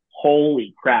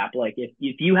 holy crap. Like if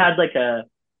you had like a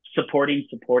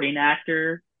supporting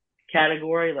actor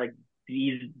category, like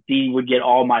these would get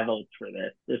all my votes for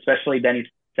this, especially Benny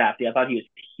Safdie. I thought he was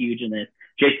huge in this.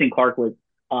 Jason Clarke was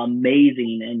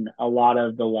amazing in a lot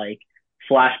of the like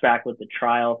flashback with the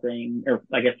trial thing, or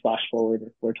I guess flash forward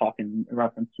if we're talking in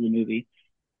reference to the movie.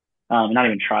 Not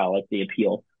even trial, like the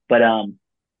appeal. But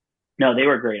no, they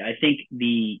were great. I think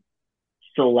the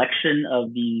selection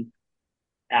of the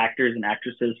actors and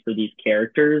actresses for these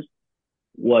characters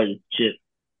was just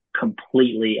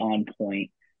completely on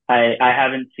point. I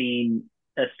haven't seen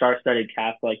a star-studded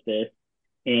cast like this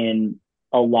in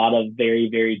a lot of very,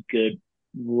 very good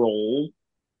roles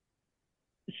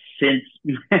since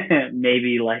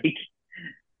maybe like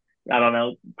I don't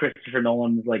know, Christopher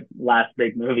Nolan's like last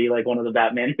big movie, like one of the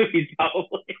Batman movies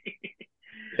probably.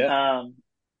 Yeah.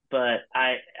 But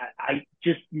I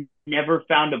just never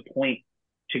found a point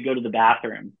to go to the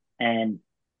bathroom. And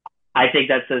I think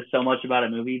that says so much about a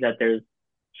movie that there's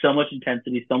so much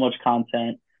intensity, so much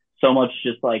content, so much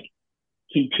just like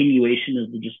continuation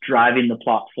of just driving the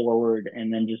plot forward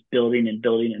and then just building and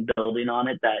building and building on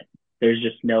it that there's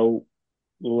just no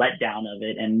letdown of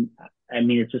it. And I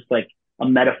mean, it's just like a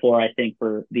metaphor, I think,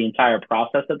 for the entire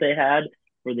process that they had,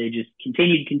 where they just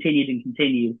continued.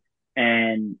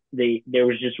 And there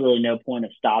was just really no point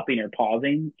of stopping or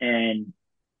pausing. And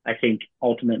I think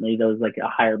ultimately there was like a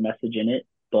higher message in it,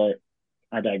 but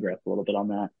I digress a little bit on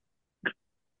that.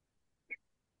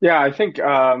 Yeah, I think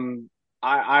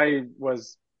I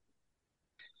was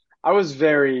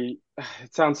very,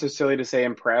 it sounds so silly to say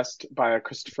impressed by a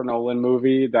Christopher Nolan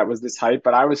movie that was this hype,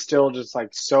 but I was still just like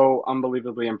so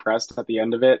unbelievably impressed at the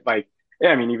end of it. Like, yeah,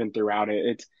 I mean, even throughout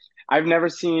it, I've never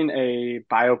seen a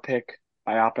biopic,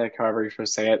 however you're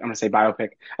supposed to say it. I'm gonna say biopic.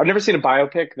 I've never seen a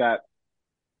biopic that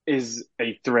is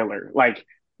a thriller. Like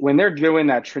when they're doing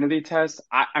that Trinity test,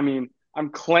 I mean, I'm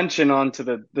clenching onto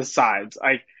the sides.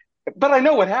 But I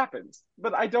know what happens.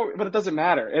 But I don't. But it doesn't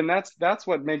matter, and that's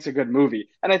what makes a good movie.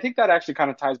 And I think that actually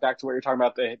kind of ties back to what you're talking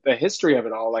about the history of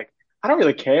it all. Like I don't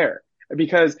really care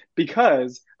because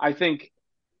I think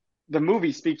the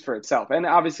movie speaks for itself, and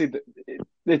obviously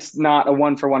it's not a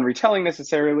one for one retelling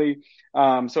necessarily.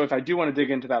 So if I do want to dig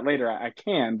into that later, I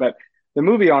can. But the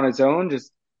movie on its own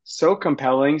just so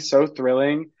compelling, so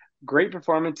thrilling, great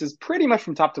performances, pretty much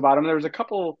from top to bottom. There was a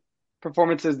couple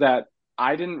performances that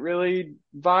I didn't really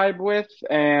vibe with,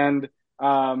 and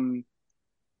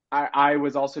I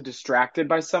was also distracted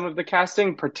by some of the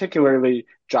casting, particularly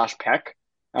Josh Peck.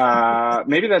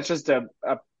 Maybe that's just a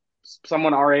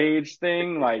someone our age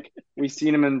thing. Like we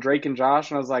seen him in Drake and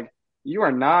Josh, and I was like, you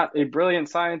are not a brilliant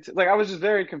scientist. Like I was just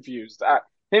very confused.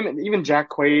 Him, even Jack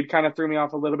Quaid, kind of threw me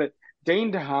off a little bit.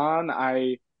 Dane DeHaan,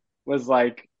 I was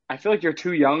like, I feel like you're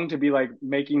too young to be like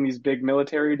making these big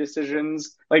military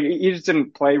decisions. Like he just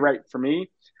didn't play right for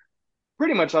me.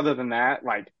 Pretty much other than that,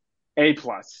 like A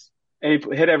plus, A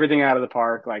hit everything out of the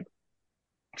park. Like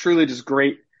truly just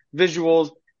great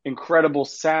visuals, incredible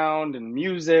sound and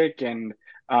music, and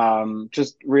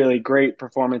just really great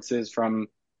performances from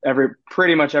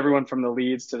pretty much everyone from the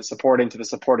leads to the supporting.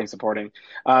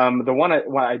 The one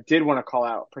I did want to call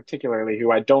out particularly, who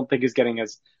I don't think is getting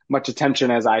as much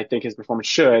attention as I think his performance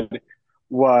should,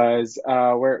 was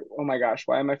where oh my gosh,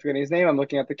 why am I forgetting his name? I'm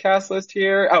looking at the cast list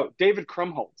here. Oh, David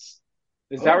Krumholtz.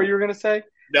 Is that what Oh, you were gonna say?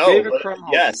 no, David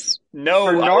Krumholtz. yes. No,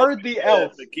 I Bernard the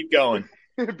Elf. keep going.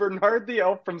 Bernard the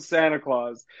Elf from Santa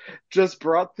Claus just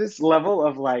brought this level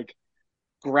of like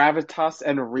gravitas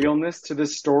and realness to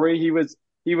this story. He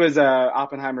was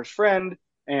Oppenheimer's friend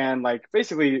and like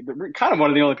basically kind of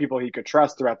one of the only people he could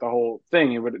trust throughout the whole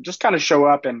thing. He would just kind of show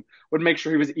up and would make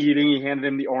sure he was eating. He handed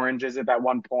him the oranges at that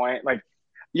one point. Like,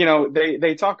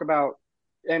 they talk about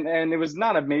and it was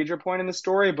not a major point in the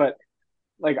story, but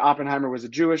like Oppenheimer was a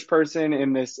Jewish person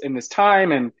in this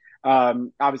time, and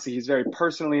obviously he's very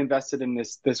personally invested in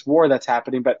this war that's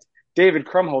happening. But David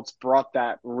Krumholtz brought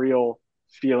that real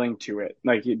feeling to it.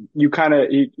 Like he kind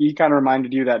of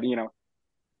reminded you that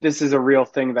this is a real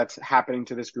thing that's happening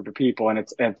to this group of people, and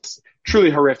it's truly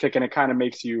horrific, and it kind of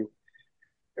makes you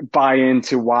buy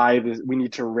into why we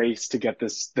need to race to get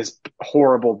this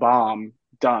horrible bomb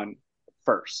done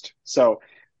first. So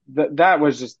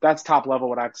that's top level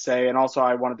what I have to say. And also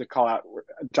I wanted to call out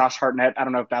Josh Hartnett. I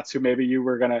don't know if that's who maybe you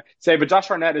were gonna say, but Josh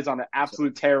Hartnett is on an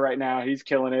absolute tear right now. He's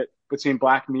killing it between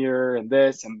Black Mirror and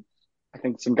this, and I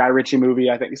think some Guy Ritchie movie.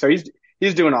 I think so.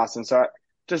 He's doing awesome. So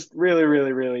just really,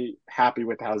 really, really happy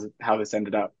with how this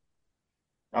ended up.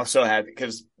 I'm so happy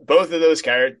because both of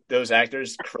those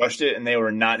actors crushed it, and they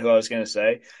were not who I was going to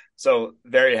say. So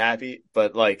very happy.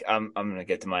 But like, I'm going to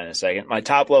get to mine in a second. My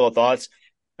top level thoughts.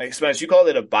 Like Spence, you called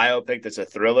it a biopic that's a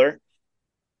thriller.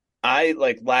 I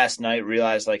like last night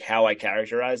realized like how I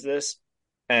characterize this,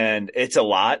 and it's a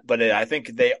lot, but I think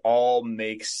they all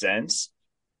make sense.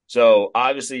 So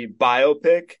obviously,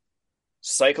 biopic,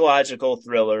 psychological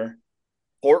thriller,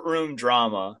 courtroom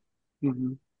drama,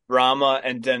 Hmm.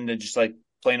 and then just like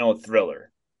plain old thriller.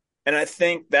 And I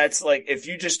think that's like if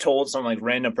you just told some like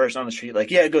random person on the street,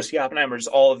 like, yeah, go see Oppenheimer, just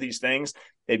all of these things,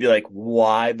 they'd be like,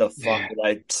 why the fuck Yeah. would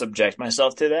I subject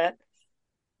myself to that?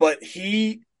 But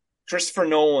Christopher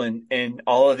Nolan, in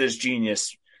all of his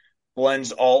genius,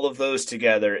 blends all of those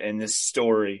together in this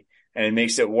story and it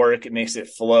makes it work. It makes it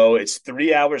flow. It's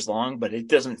 3 hours long, but it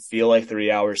doesn't feel like 3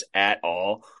 hours at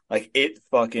all. Like it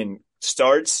fucking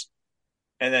starts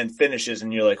and then finishes,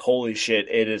 and you're like, holy shit,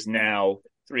 it is now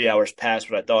 3 hours past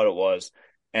what I thought it was.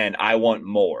 And I want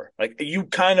more. Like you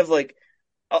kind of like,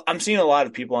 I'm seeing a lot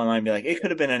of people online be like, it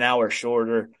could have been an hour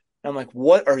shorter. And I'm like,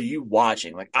 what are you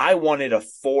watching? Like, I wanted a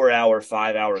 4 hour,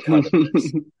 5 hour cut of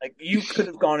this. Like, you could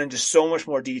have gone into so much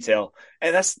more detail.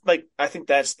 And that's like, I think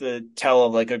that's the tell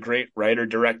of like a great writer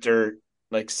director,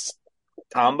 like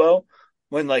combo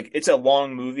when like it's a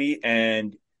long movie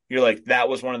and you're like, that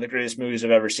was one of the greatest movies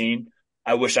I've ever seen.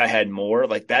 I wish I had more.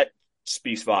 Like, that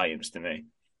speaks volumes to me.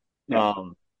 Yeah.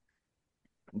 Um,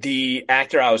 the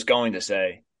actor I was going to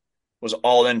say was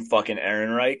Alden fucking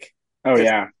Ehrenreich Oh because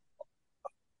yeah.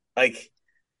 like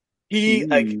he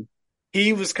like Mm.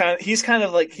 he's kind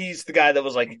of like he's the guy that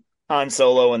was like Han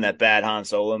Solo in that bad Han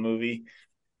Solo movie.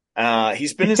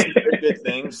 He's been in some very good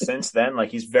things since then. Like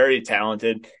he's very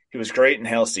talented. He was great in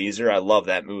Hail Caesar. I love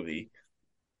that movie.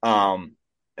 Um,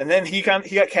 and then he got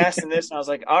cast in this, and I was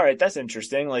like, all right, that's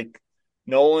interesting. Like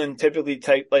Nolan typically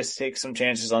likes to take some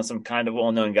chances on some kind of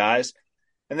well known guys.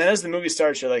 And then as the movie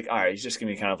starts, you're like, all right, he's just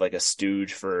gonna be kind of like a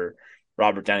stooge for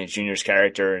Robert Downey Jr.'s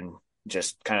character and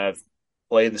just kind of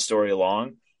play the story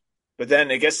along. But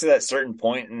then it gets to that certain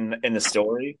point in the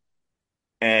story,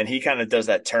 and he kind of does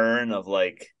that turn of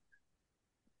like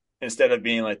instead of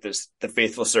being like this the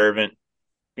faithful servant,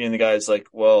 being the guy that's like,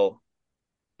 well,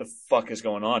 the fuck is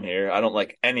going on here? I don't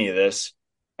like any of this.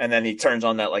 And then he turns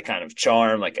on that like kind of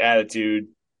charm, like attitude.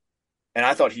 And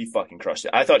I thought he fucking crushed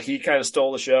it. I thought he kind of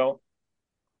stole the show.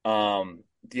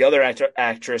 The other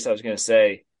actress I was gonna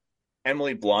say,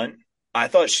 Emily Blunt. I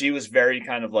thought she was very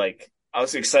kind of like I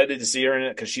was excited to see her in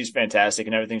it because she's fantastic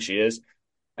and everything she is.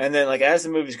 And then like as the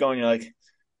movie's going, you're like,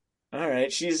 all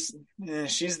right, she's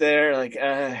there. Like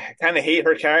I kind of hate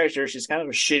her character. She's kind of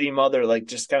a shitty mother, like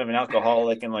just kind of an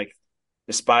alcoholic and like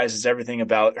despises everything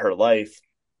about her life.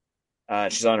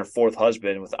 She's on her fourth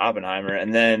husband with Oppenheimer,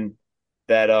 and then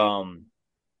that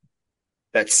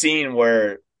that scene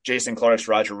where Jason Clark's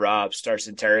Roger Robb starts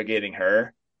interrogating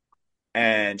her,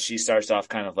 and she starts off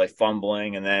kind of like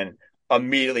fumbling, and then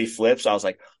immediately flips. I was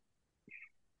like,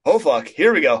 oh fuck,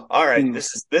 here we go. All right, Mm.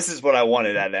 this is what I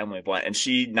wanted out of Emily Blunt, and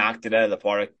she knocked it out of the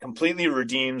park. Completely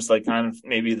redeems like kind of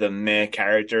maybe the meh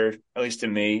character, at least to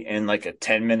me, in like a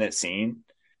 10-minute scene.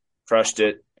 Crushed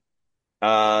it.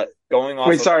 Going off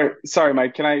Wait, of sorry,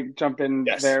 Mike. Can I jump in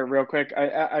yes, there real quick?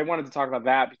 I wanted to talk about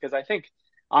that because I think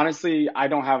honestly, I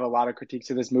don't have a lot of critiques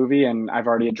of this movie, and I've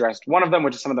already addressed one of them,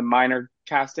 which is some of the minor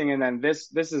casting, and then this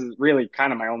is really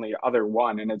kind of my only other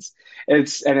one, and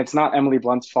it's not Emily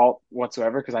Blunt's fault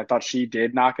whatsoever because I thought she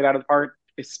did knock it out of the park,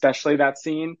 especially that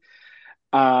scene.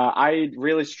 I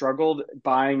really struggled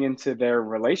buying into their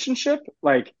relationship.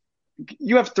 Like,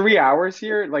 you have 3 hours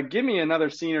here. Like, give me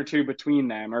another scene or two between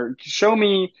them, or show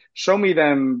me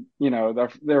them. You know,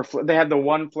 they had the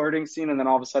one flirting scene, and then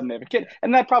all of a sudden they have a kid,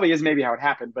 and that probably is maybe how it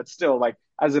happened. But still, like,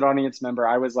 as an audience member,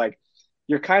 I was like,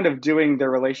 you're kind of doing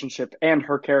their relationship and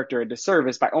her character a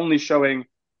disservice by only showing,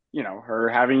 you know, her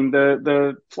having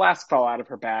the flask fall out of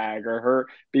her bag or her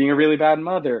being a really bad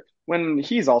mother when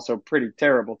he's also pretty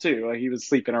terrible too. Like, he was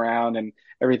sleeping around and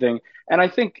everything. And I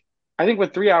think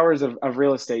with 3 hours of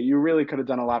real estate, you really could have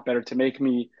done a lot better to make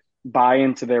me buy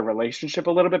into their relationship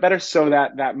a little bit better so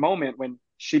that that moment when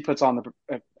she puts on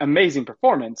the amazing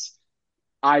performance,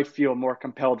 I feel more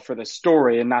compelled for the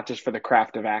story and not just for the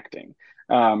craft of acting.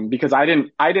 Because I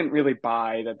didn't really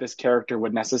buy that this character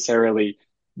would necessarily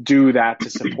do that to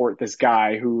support this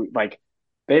guy who, like,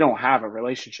 they don't have a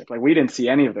relationship. Like, we didn't see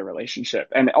any of the relationship,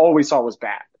 and all we saw was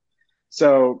bad.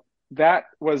 So that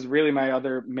was really my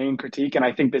other main critique. And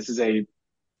I think this is a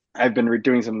I've been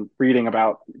doing some reading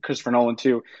about Christopher Nolan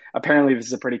too. Apparently, this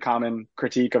is a pretty common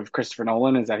critique of Christopher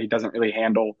Nolan is that he doesn't really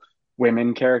handle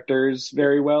women characters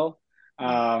very well.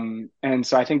 And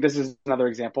so I think this is another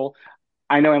example.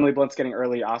 I know Emily Blunt's getting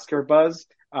early Oscar buzz.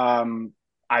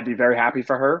 I'd be very happy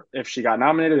for her if she got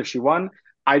nominated, if she won.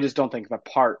 I just don't think the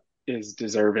part is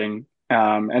deserving.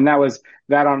 And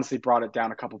that honestly brought it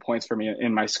down a couple points for me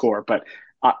in my score. But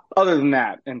Other than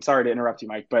that, and sorry to interrupt you,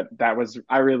 Mike, but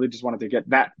I really just wanted to get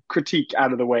that critique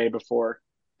out of the way before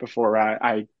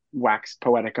I wax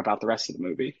poetic about the rest of the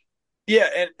movie. Yeah,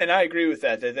 and I agree with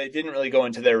that they didn't really go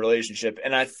into their relationship.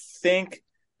 And I think,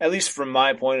 at least from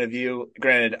my point of view,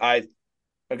 granted, I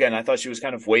thought she was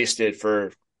kind of wasted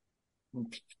for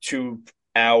 2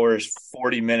 hours,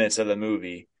 40 minutes of the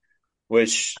movie,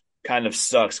 which kind of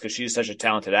sucks because she's such a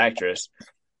talented actress.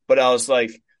 But I was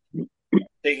like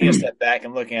taking a step back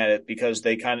and looking at it because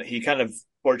he kind of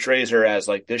portrays her as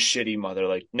like this shitty mother,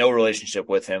 like no relationship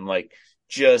with him, like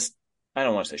just I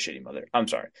don't want to say shitty mother. I'm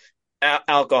sorry,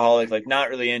 alcoholic, like not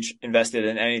really invested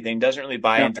in anything, doesn't really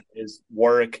buy Yeah. into his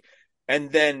work,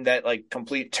 and then that like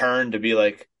complete turn to be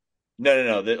like,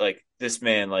 no, that like this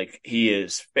man, like he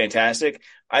is fantastic.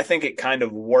 I think it kind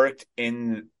of worked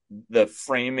in the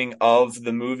framing of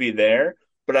the movie there,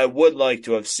 but I would like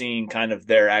to have seen kind of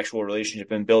their actual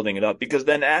relationship and building it up because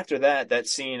then after that, that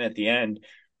scene at the end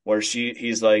where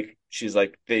she's like,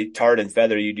 they tarred and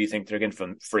feather you. Do you think they're going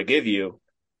to forgive you?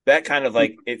 That kind of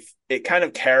like it kind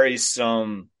of carries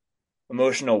some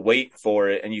emotional weight for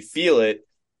it and you feel it.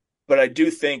 But I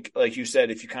do think, like you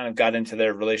said, if you kind of got into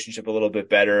their relationship a little bit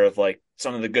better of like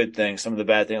some of the good things, some of the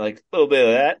bad things, like a little bit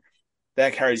of that,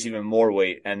 that carries even more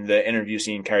weight. And the interview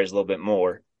scene carries a little bit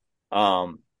more.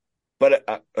 Um, but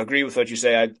I agree with what you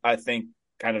say. I think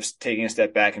kind of taking a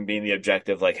step back and being the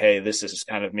objective, like, hey, this is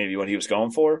kind of maybe what he was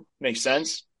going for, makes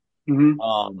sense. Mm-hmm.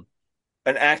 Um,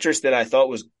 an actress that I thought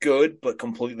was good but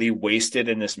completely wasted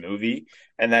in this movie,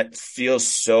 and that feels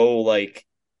so like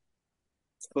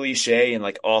cliche and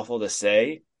like awful to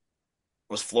say,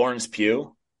 was Florence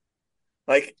Pugh.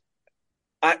 Like,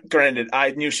 granted,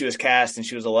 I knew she was cast and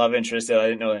she was a love interest. I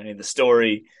didn't know any of the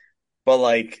story, but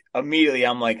like immediately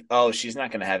I'm like, oh, she's not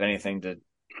going to have anything to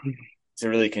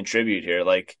really contribute here.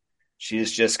 Like,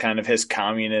 she's just kind of his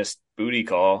communist booty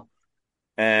call,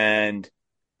 and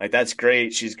like that's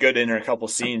great. She's good in her couple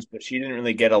scenes, but she didn't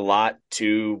really get a lot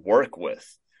to work with.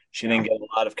 She Yeah. didn't get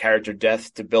a lot of character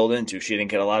depth to build into. She didn't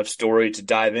get a lot of story to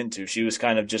dive into. She was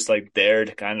kind of just like there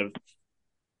to kind of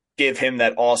give him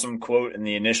that awesome quote in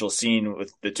the initial scene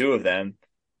with the two of them.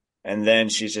 And then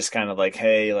she's just kind of like,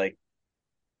 hey, like,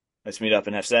 let's meet up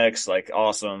and have sex. Like,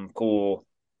 awesome, cool.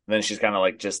 And then she's kind of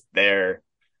like just there.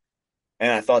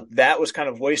 And I thought that was kind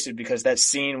of wasted because that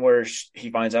scene where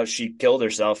he finds out she killed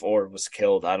herself or was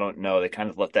killed, I don't know. They kind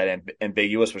of left that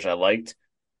ambiguous, which I liked.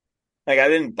 Like, I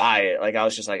didn't buy it. Like, I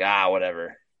was just like,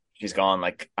 whatever. She's gone.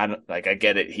 Like, I don't like. I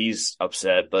get it. He's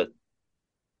upset, but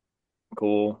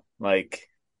cool. Like,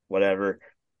 whatever.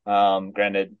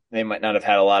 Granted, they might not have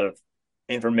had a lot of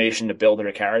information to build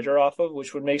her character off of,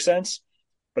 which would make sense.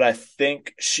 But I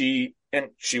think she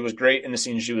was great in the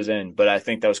scene she was in. But I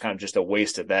think that was kind of just a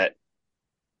waste of that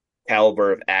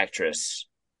caliber of actress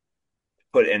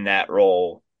put in that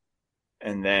role,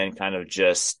 and then kind of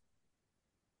just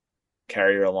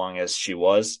carry her along as she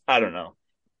was. I don't know.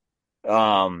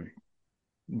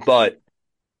 But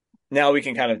now we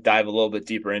can kind of dive a little bit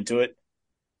deeper into it.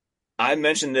 I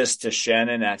mentioned this to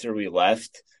Shannon after we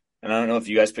left, and I don't know if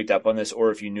you guys picked up on this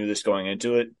or if you knew this going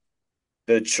into it.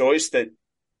 The choice that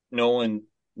Nolan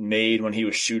made when he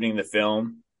was shooting the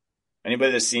film,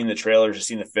 anybody that's seen the trailers or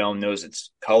seen the film knows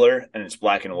it's color and it's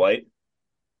black and white.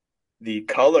 The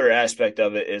color aspect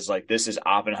of it is like, this is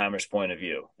Oppenheimer's point of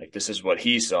view. Like, this is what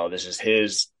he saw. This is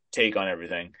his take on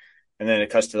everything. And then it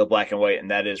cuts to the black and white,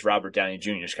 and that is Robert Downey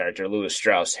Jr.'s character, Louis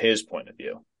Strauss, his point of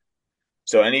view.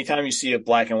 So anytime you see a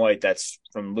black and white, that's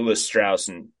from Louis Strauss,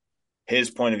 and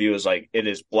his point of view is like, it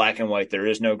is black and white. There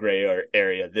is no gray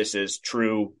area. This is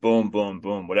true. Boom, boom,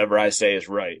 boom. Whatever I say is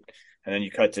right. And then you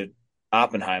cut to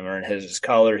Oppenheimer and his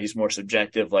color. He's more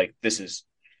subjective. Like, this is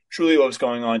truly what was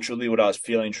going on, truly what I was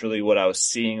feeling, truly what I was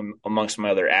seeing amongst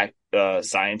my other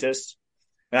scientists.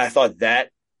 And I thought that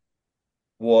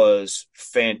was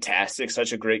fantastic.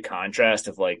 Such a great contrast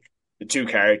of like the two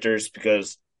characters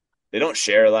because they don't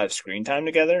share a lot of screen time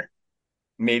together,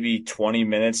 maybe 20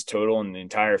 minutes total in the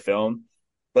entire film.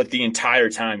 But the entire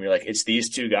time, you're like, it's these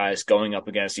two guys going up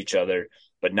against each other,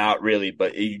 but not really.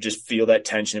 But you just feel that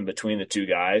tension between the two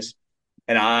guys.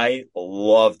 And I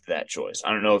loved that choice.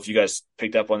 I don't know if you guys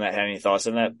picked up on that, had any thoughts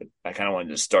on that, but I kind of wanted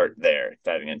to start there,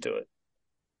 diving into it.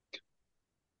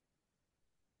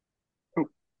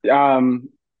 Um,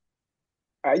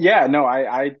 yeah, no,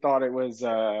 I thought it was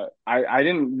I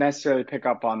didn't necessarily pick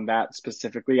up on that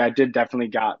specifically. I did definitely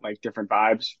got like different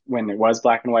vibes when it was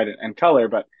black and white and color,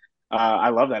 but I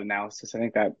love that analysis. I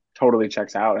think that totally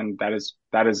checks out, and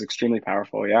that is extremely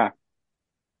powerful. Yeah.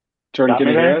 Jordan, Got can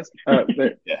me you hear there?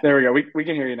 us? There we go. We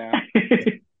can hear you now.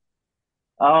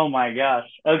 Oh my gosh.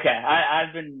 Okay.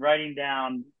 I've been writing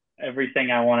down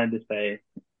everything I wanted to say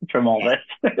from all this.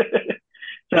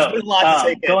 There's been So, a lot to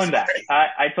take in. going back, Sorry.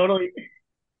 I totally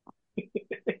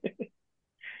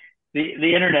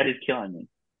the internet is killing me.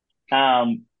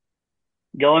 Um,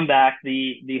 going back,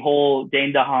 the whole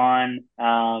Dane DeHaan,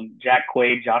 Jack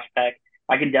Quaid, Josh Peck,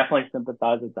 I can definitely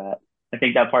sympathize with that. I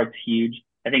think that part's huge.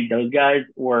 I think those guys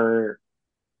were.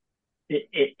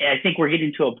 I think we're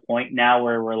getting to a point now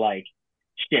where we're like,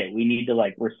 shit, we need to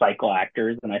like recycle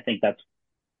actors, and I think that's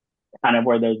kind of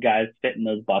where those guys fit in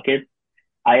those buckets.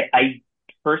 I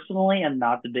personally am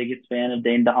not the biggest fan of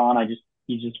Dane DeHaan.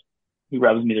 He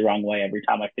rubs me the wrong way every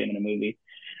time I see him in a movie.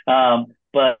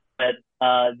 But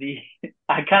the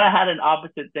I kind of had an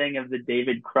opposite thing of the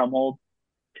David Krumholtz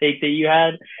take that you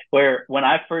had, where when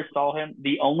I first saw him,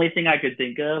 the only thing I could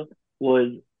think of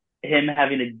was him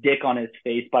having a dick on his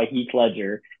face by Heath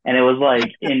Ledger, and it was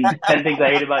like in 10 Things I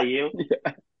Hate About You,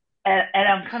 and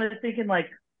I'm kind of thinking like,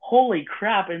 holy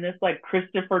crap! In this like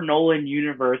Christopher Nolan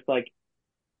universe, like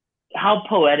how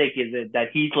poetic is it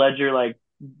that Heath Ledger like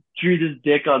drew this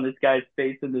dick on this guy's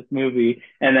face in this movie,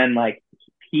 and then like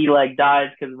he like dies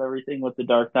because of everything with the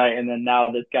Dark Knight, and then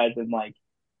now this guy's in like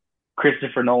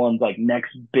Christopher Nolan's like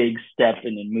next big step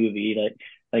in the movie.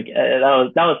 That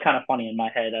was kind of funny in my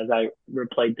head as I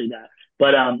replayed through that.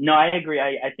 But no, I agree.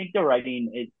 I think the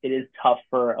writing it is tough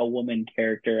for a woman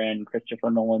character in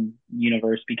Christopher Nolan's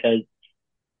universe because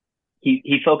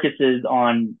he focuses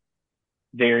on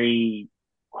very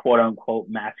quote unquote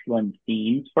masculine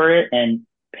themes for it and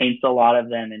paints a lot of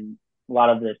them and a lot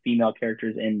of the female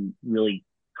characters in really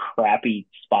crappy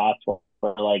spots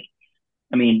where like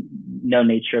I mean, no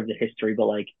nature of the history, but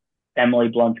like Emily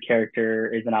Blunt's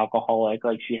character is an alcoholic.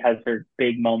 Like she has her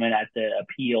big moment at the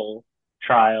appeal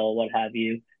trial, what have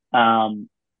you. And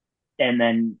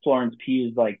then Florence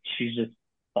Pugh's like, she's just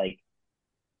like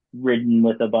ridden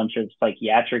with a bunch of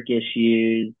psychiatric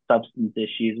issues, substance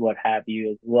issues, what have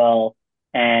you as well.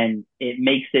 And it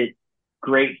makes it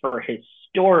great for his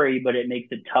story, but it makes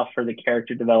it tough for the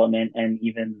character development and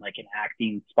even like an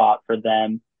acting spot for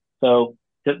them. So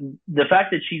the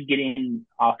fact that she's getting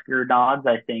Oscar nods,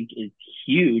 I think, is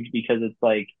huge because it's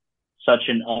like such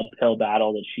an uphill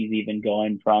battle that she's even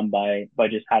going from by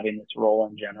just having this role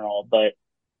in general. But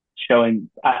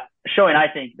showing, I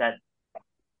think that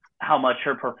how much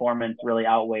her performance really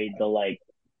outweighed the like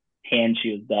hand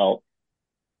she was dealt.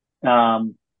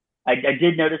 I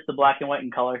did notice the black and white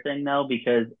and color thing though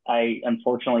because I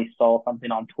unfortunately saw something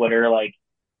on Twitter like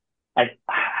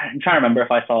I'm trying to remember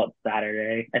if I saw it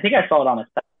Saturday. I think I saw it on a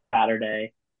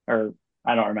Saturday, or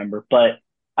I don't remember, but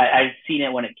I've seen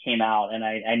it when it came out, and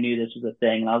I knew this was a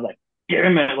thing, and I was like,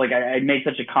 damn it! Like I made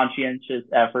such a conscientious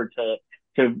effort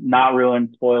to not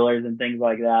ruin spoilers and things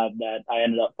like that that I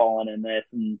ended up falling in this,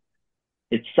 and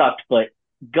it sucked. But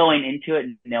going into it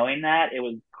and knowing that, it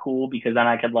was cool because then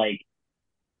I could like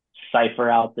cipher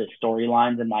out the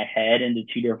storylines in my head into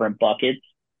two different buckets.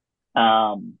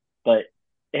 But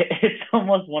it's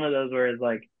almost one of those where it's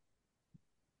like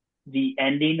the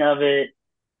ending of it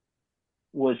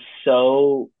was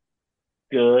so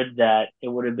good that it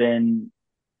would have been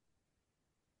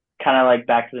kind of like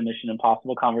back to the Mission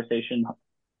Impossible conversation,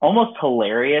 almost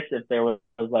hilarious if there was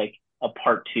like a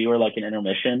part two or like an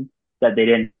intermission that they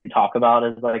didn't talk about.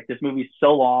 Is like this movie's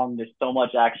so long, there's so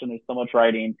much action, there's so much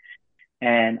writing,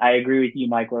 and I agree with you,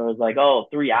 Mike, where it was like, oh,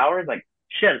 3 hours, like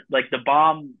shit, like the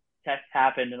bomb test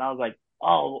happened, and I was like,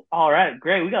 oh, all right,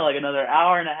 great. We got like another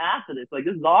hour and a half of this. Like,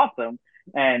 this is awesome.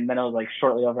 And then it was like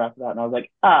shortly over after that. And I was like,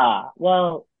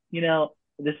 well,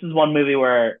 this is one movie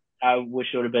where I wish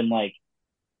it would have been like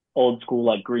old school,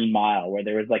 like Green Mile, where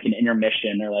there was like an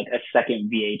intermission or like a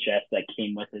second VHS that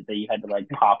came with it that you had to like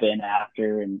pop in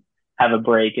after and have a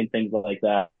break and things like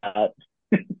that.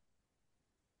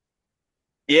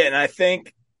 Yeah. And I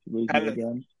think Lose kind me of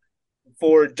again.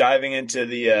 before diving into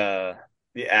the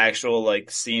actual like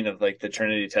scene of like the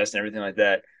Trinity test and everything like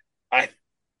that, I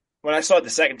when I saw it the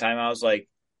second time, I was like,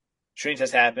 Trinity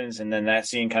test happens and then that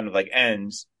scene kind of like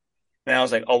ends. And I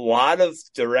was like, a lot of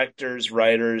directors,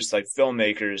 writers, like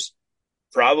filmmakers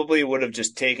probably would have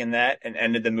just taken that and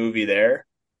ended the movie there.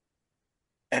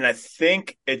 And I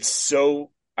think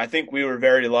we were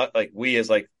very lucky, like we as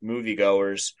like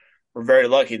moviegoers were very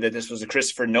lucky that this was a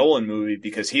Christopher Nolan movie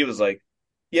because he was like,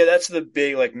 yeah, that's the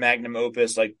big like magnum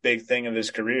opus, like big thing of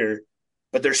his career.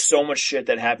 But there's so much shit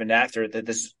that happened after it that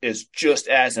this is just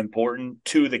as important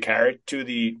to the character, to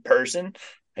the person.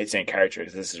 I hate saying character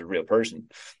because this is a real person,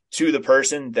 to the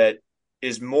person that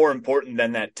is more important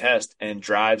than that test and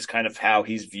drives kind of how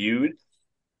he's viewed.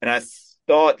 And I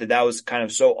thought that was kind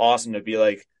of so awesome to be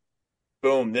like,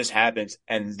 boom, this happens.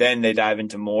 And then they dive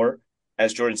into more.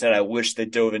 as Jordan said, I wish they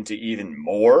dove into even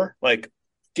more. Like,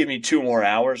 give me 2 more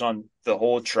hours on the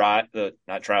whole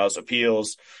not trials,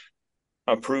 appeals,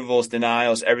 approvals,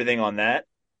 denials, everything on that,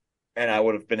 and I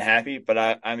would have been happy.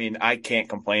 But I mean, I can't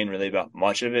complain really about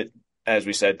much of it. As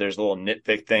we said, there's little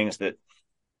nitpick things that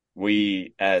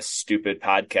we, as stupid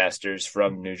podcasters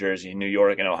from New Jersey, New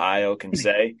York, and Ohio, can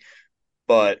say.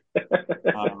 But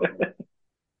um,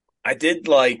 I did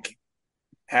like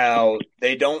how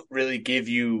they don't really give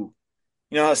you,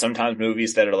 you know, how sometimes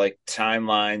movies that are like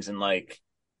timelines and like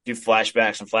do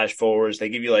flashbacks and flash forwards, they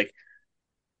give you like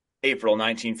April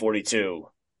 1942,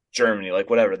 Germany, like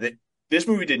whatever. This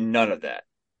movie did none of that.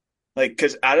 Like,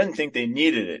 because I didn't think they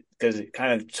needed it because it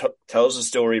kind of tells the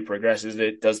story, progresses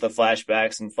it, does the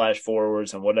flashbacks and flash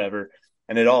forwards and whatever,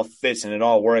 and it all fits and it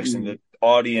all works, and the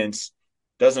audience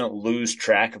doesn't lose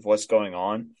track of what's going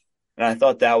on. And I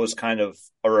thought that was kind of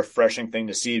a refreshing thing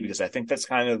to see because I think that's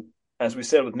kind of, as we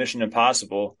said with Mission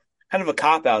Impossible, kind of a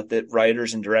cop out that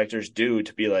writers and directors do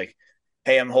to be like,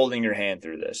 hey, I'm holding your hand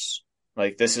through this.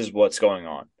 Like, this is what's going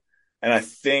on. And I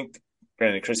think,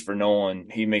 granted, Christopher Nolan,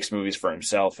 he makes movies for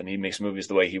himself and he makes movies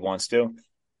the way he wants to.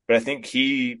 But I think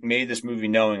he made this movie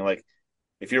knowing, like,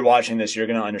 if you're watching this, you're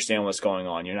going to understand what's going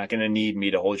on. You're not going to need me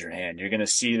to hold your hand. You're going to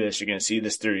see this. You're going to see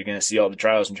this through. You're going to see all the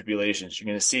trials and tribulations. You're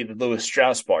going to see the Lewis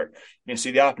Strauss part. You're going to see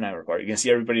the Oppenheimer part. You're going to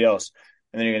see everybody else.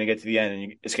 And then you're going to get to the end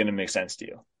and it's going to make sense to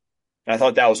you. And I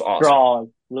thought that was awesome. Straws,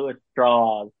 Lewis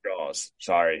Straws. Straws.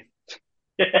 Sorry.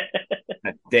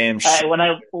 That damn shit. When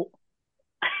I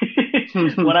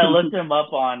looked him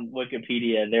up on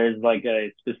Wikipedia, there's like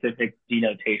a specific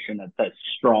denotation that says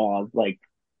straws, like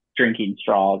drinking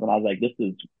straws, and I was like, this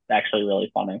is actually really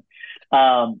funny.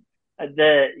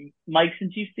 The Mike,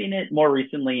 since you've seen it more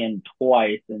recently and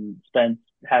twice, and Spence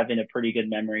having a pretty good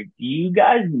memory, do you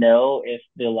guys know if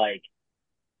the like,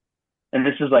 and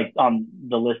this is like on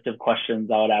the list of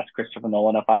questions I would ask Christopher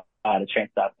Nolan if I had a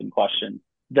chance to ask him questions.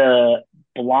 The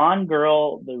blonde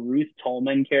girl, the Ruth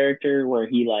Tolman character, where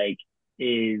he like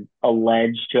is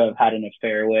alleged to have had an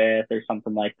affair with or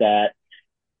something like that.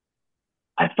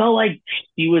 I felt like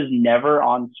he was never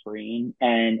on screen.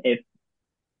 And if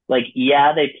like,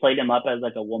 yeah, they played him up as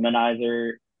like a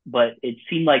womanizer, but it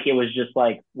seemed like it was just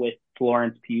like with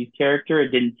Florence Pugh's character. It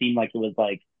didn't seem like it was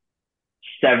like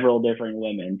several different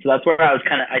women. So that's where I was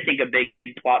kind of, I think a big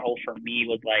plot hole for me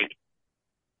was like,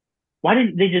 why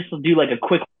didn't they just do like a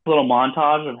quick little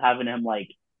montage of having him like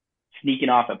sneaking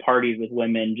off at parties with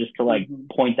women just to like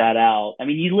point that out? I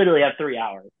mean, you literally have 3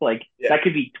 hours. Like that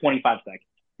could be 25 seconds.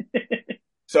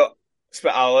 So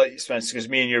I'll let you, Spence, because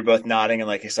me and you are both nodding and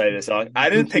like excited as hell. I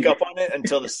didn't pick up on it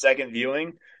until the second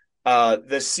viewing.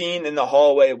 The scene in the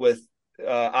hallway with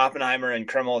Oppenheimer and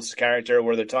Krumholtz's character,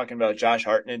 where they're talking about Josh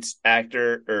Hartnett's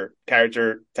actor or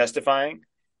character testifying,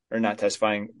 or not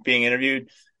testifying, being interviewed,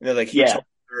 and they're like, he told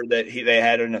her that they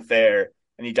had an affair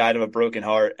and he died of a broken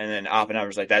heart, and then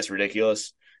Oppenheimer's like, that's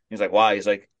ridiculous. He's like, why? He's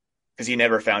like, because he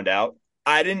never found out.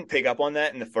 I didn't pick up on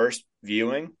that in the first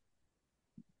viewing.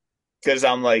 Because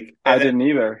I'm like, I didn't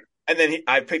either. And then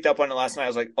I picked up on it last night. I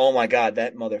was like, oh my God,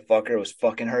 that motherfucker was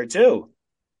fucking her too.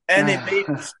 And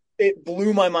it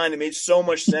blew my mind. It made so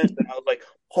much sense that I was like,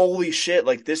 holy shit,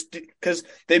 like this, because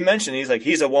they mentioned he's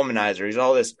a womanizer. He's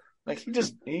all this, like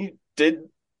he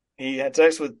had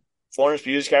sex with Florence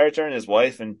Pugh's character and his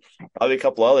wife and probably a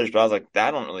couple others, but I was like, I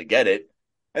don't really get it.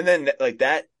 And then like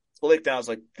that clicked and I was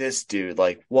like, this dude,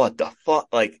 like what the fuck?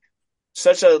 Like,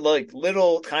 such a like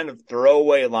little kind of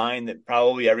throwaway line that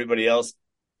probably everybody else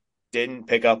didn't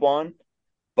pick up on,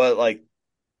 but like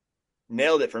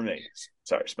nailed it for me.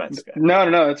 Sorry, Spence.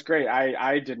 No, it's great.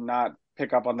 I did not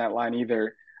pick up on that line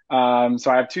either. So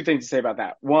I have two things to say about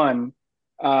that. One,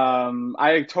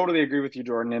 I totally agree with you,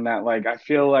 Jordan, in that like I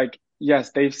feel like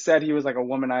yes, they've said he was like a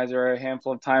womanizer a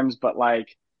handful of times, but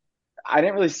like I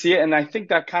didn't really see it. And I think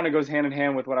that kind of goes hand in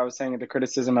hand with what I was saying, the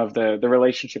criticism of the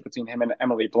relationship between him and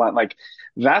Emily Blunt. Like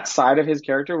that side of his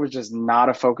character was just not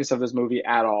a focus of this movie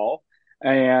at all.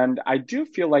 And I do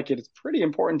feel like it is pretty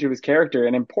important to his character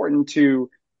and important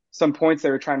to some points they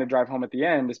were trying to drive home at the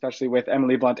end, especially with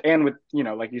Emily Blunt and with, you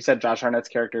know, like you said, Josh Hartnett's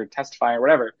character testifying or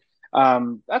whatever.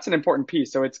 That's an important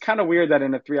piece. So it's kind of weird that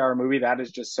in a 3 hour movie that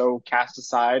is just so cast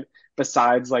aside.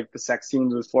 Besides like the sex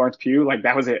scenes with Florence Pugh, like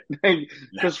that was it.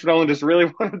 Christopher Nolan just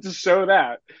really wanted to show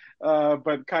that,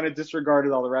 but kind of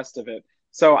disregarded all the rest of it.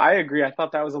 So I agree. I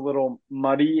thought that was a little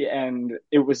muddy and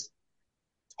it was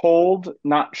told,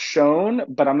 not shown,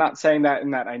 but I'm not saying that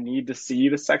in that I need to see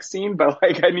the sex scene, but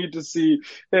like I need to see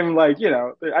him like, you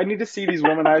know, I need to see these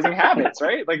womanizing habits,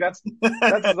 right? Like that's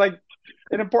like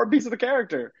an important piece of the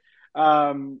character.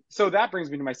 So that brings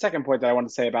me to my second point that I want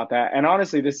to say about that. And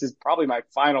honestly, this is probably my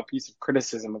final piece of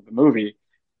criticism of the movie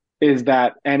is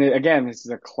that, and again, this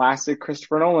is a classic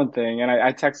Christopher Nolan thing. And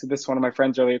I texted this one of my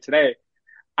friends earlier today.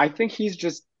 I think he's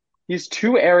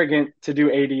too arrogant to do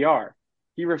ADR.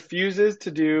 He refuses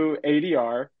to do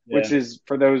ADR, which Yeah. is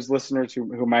for those listeners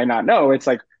who might not know, it's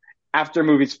like after a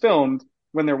movie's filmed,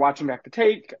 when they're watching back the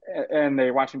take and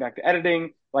they're watching back the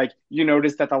editing, like you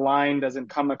notice that the line doesn't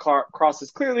come across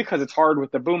as clearly because it's hard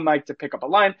with the boom mic to pick up a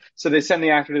line. So they send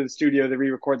the actor to the studio, they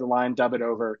re-record the line, dub it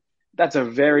over. That's a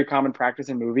very common practice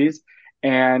in movies.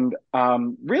 And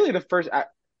really,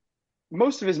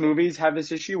 most of his movies have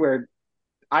this issue where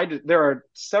there are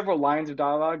several lines of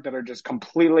dialogue that are just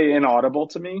completely inaudible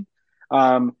to me.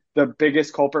 The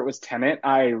biggest culprit was Tenet.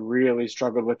 I really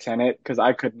struggled with Tenet because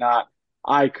I could not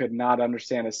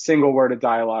understand a single word of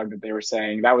dialogue that they were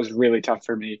saying. That was really tough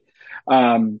for me.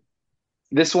 Um,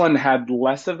 this one had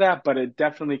less of that, but it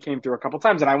definitely came through a couple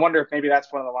times. And I wonder if maybe that's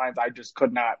one of the lines I just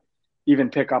could not even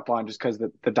pick up on just because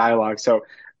the dialogue. So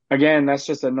again, that's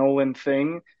just a Nolan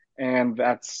thing, and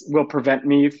that's will prevent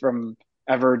me from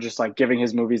ever just like giving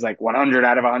his movies like 100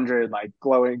 out of 100, like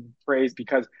glowing praise,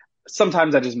 because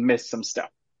sometimes I just miss some stuff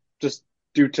just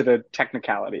due to the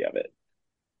technicality of it.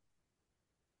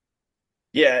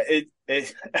 Yeah,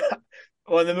 it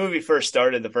when the movie first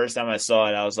started, the first time I saw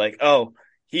it, I was like, oh,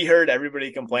 he heard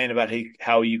everybody complain about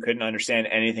how you couldn't understand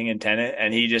anything in Tenet,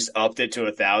 and he just upped it to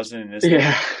 1,000 in this movie.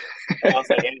 Yeah. And I was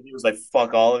like, and he was like,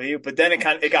 fuck all of you. But then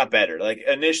it got better. Like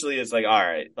initially, it's like, all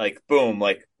right, like boom,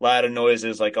 like loud of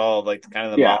noises, like all like kind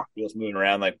of the Yeah. molecules moving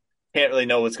around, like can't really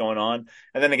know what's going on.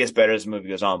 And then it gets better as the movie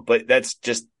goes on. But that's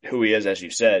just who he is, as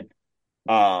you said.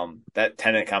 That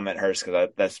Tenet comment hurts because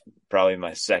that's probably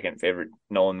my second favorite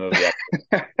Nolan movie.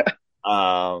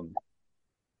 Um,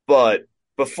 but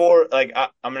before, like,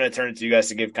 I'm gonna turn it to you guys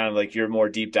to give kind of like your more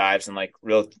deep dives and like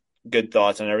real good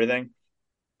thoughts on everything.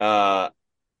 Uh,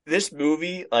 this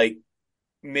movie like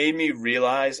made me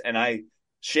realize, and I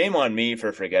shame on me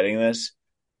for forgetting this,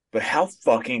 but how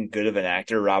fucking good of an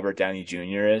actor Robert Downey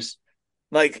Jr. is.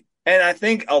 Like, and I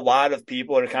think a lot of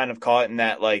people are kind of caught in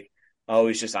that, like, oh,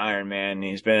 he's just Iron Man. And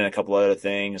he's been in a couple other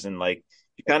things, and like,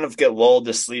 you kind of get lulled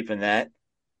to sleep in that.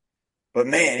 But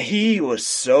man, he was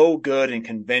so good and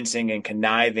convincing and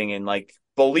conniving and like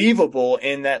believable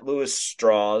in that Lewis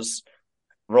Strauss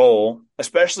role,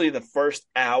 especially the first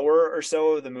hour or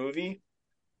so of the movie.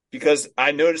 Because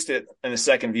I noticed it in the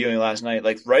second viewing last night,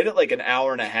 like right at like an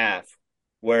hour and a half,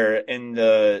 where in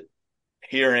the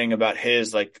hearing about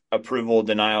his like approval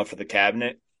denial for the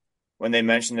cabinet, when they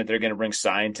mentioned that they're going to bring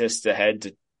scientists ahead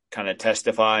to kind of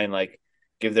testify and like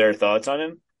give their thoughts on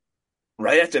him.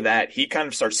 Right after that, he kind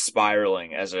of starts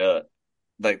spiraling as a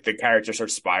like the character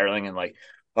starts spiraling and like,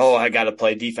 oh, I got to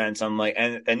play defense. I'm like,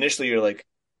 and initially you're like,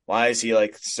 why is he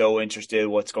like so interested?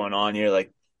 What's going on here?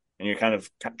 Like, and you're kind of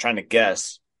trying to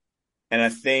guess. And I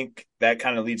think that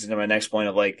kind of leads into my next point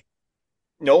of like,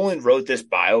 Nolan wrote this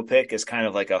biopic as kind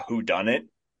of like a whodunit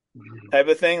type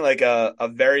of thing, like a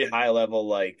very high level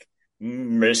like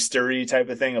mystery type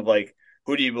of thing of like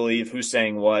who do you believe, who's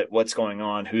saying what's going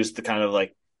on, who's the kind of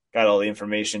like got all the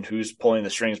information, who's pulling the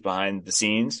strings behind the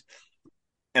scenes.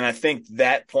 And I think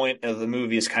that point of the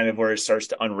movie is kind of where it starts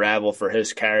to unravel for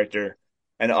his character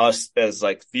and us as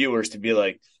like viewers to be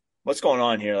like, what's going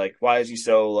on here? Like, why is he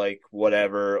so like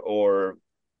whatever, or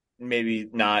maybe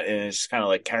not? And it's kind of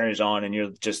like carries on, and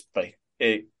you're just like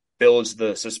it builds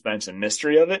the suspense and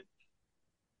mystery of it.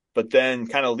 But then,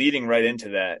 kind of leading right into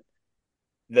that,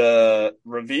 the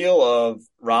reveal of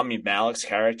Rami Malek's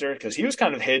character, because he was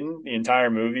kind of hidden the entire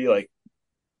movie. Like,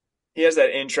 he has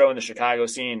that intro in the Chicago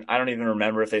scene. I don't even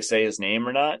remember if they say his name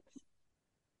or not.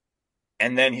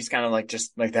 And then he's kind of like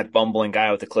just like that bumbling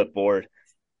guy with the clipboard.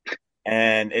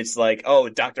 And it's like, oh,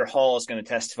 Dr. Hall is going to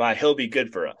testify. He'll be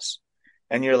good for us.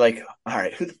 And you're like, all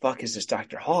right, who the fuck is this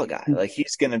Dr. Hall guy? Like,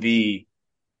 he's going to be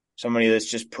somebody that's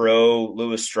just pro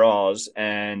Lewis Strauss.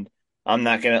 And I'm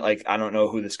not going to, like, I don't know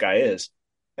who this guy is.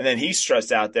 And then he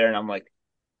struts out there, and I'm like,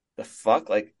 the fuck?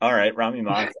 Like, all right, Rami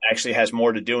Malek actually has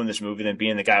more to do in this movie than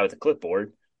being the guy with the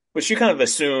clipboard, which you kind of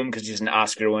assume because he's an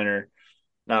Oscar winner,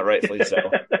 not rightfully so.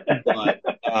 But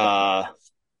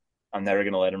I'm never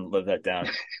gonna let him live that down.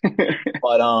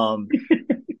 But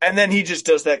and then he just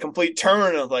does that complete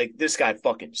turn of like, this guy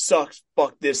fucking sucks.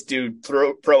 Fuck this dude.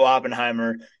 Pro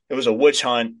Oppenheimer. It was a witch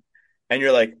hunt, and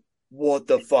you're like, what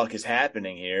the fuck is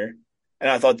happening here? And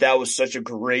I thought that was such a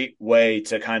great way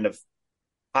to kind of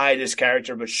hide his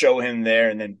character, but show him there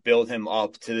and then build him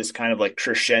up to this kind of like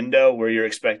crescendo where you're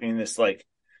expecting this, like,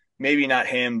 maybe not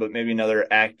him, but maybe another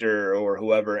actor or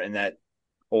whoever in that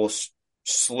whole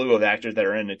slew of actors that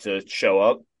are in it to show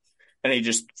up. and he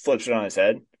just flips it on his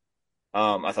head.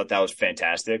 I thought that was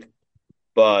fantastic.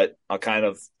 But I'll kind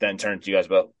of then turn to you guys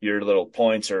about your little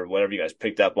points or whatever you guys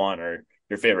picked up on or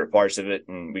your favorite parts of it,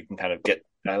 and we can kind of get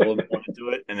a little bit more into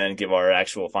it and then give our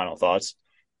actual final thoughts.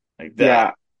 Like that,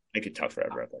 Yeah, I could talk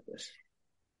forever about this.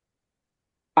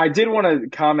 I did want to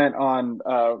comment on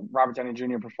Robert Downey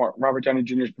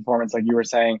Jr.'s performance, like you were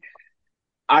saying.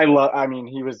 I mean,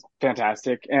 he was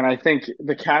fantastic, and I think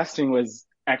the casting was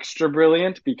extra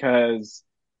brilliant because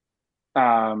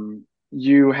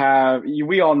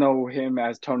we all know him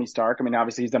as Tony Stark. I mean,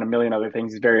 obviously he's done a million other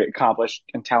things. He's a very accomplished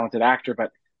and talented actor,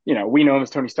 but we know him as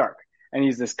Tony Stark, and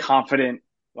he's this confident,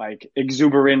 like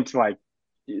exuberant, like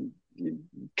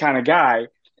kind of guy.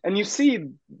 And you see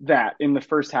that in the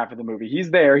first half of the movie.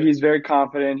 He's there. He's very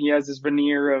confident. He has this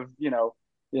veneer of, you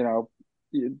know,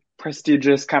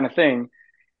 prestigious kind of thing.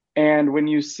 And when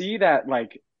you see that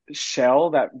like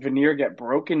shell, that veneer get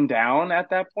broken down at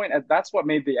that point, that's what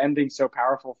made the ending so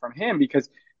powerful from him because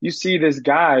you see this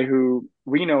guy who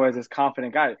we know as this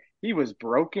confident guy. He was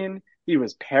broken, he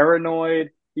was paranoid,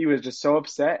 he was just so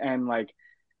upset and like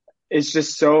it's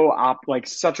just like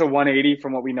such a 180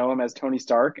 from what we know him as Tony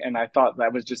Stark. And I thought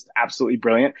that was just absolutely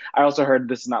brilliant. I also heard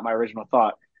this is not my original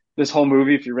thought. This whole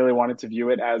movie, if you really wanted to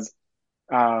view it as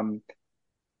um,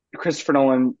 Christopher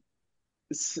Nolan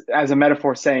as a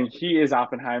metaphor saying he is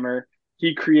Oppenheimer.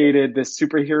 He created this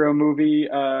superhero movie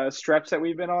stretch that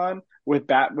we've been on with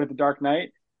the Dark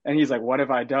Knight, and he's like, "What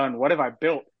have I done? What have I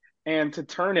built?" And to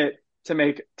turn it to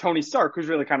make Tony Stark, who's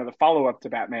really kind of the follow up to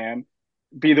Batman,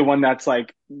 be the one that's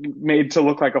like made to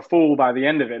look like a fool by the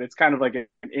end of it. It's kind of like an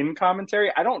in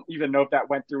commentary. I don't even know if that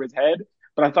went through his head,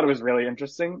 but I thought it was really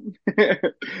interesting. I'm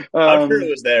sure it um,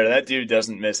 was there. That dude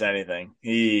doesn't miss anything.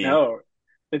 no,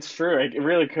 it's true. It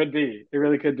really could be. It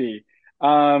really could be.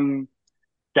 Um,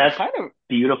 That's kind of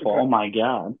beautiful. Oh my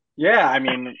God. Yeah, I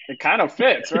mean, it kind of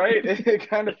fits, right? It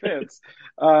kind of fits.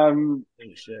 Um,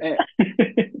 Holy shit. and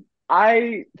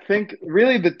I think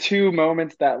really the two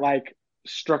moments that like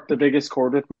struck the biggest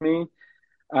chord with me.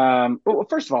 Well,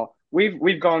 first of all,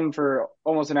 we've gone for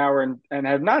almost an hour and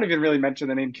have not even really mentioned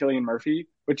the name Killian Murphy,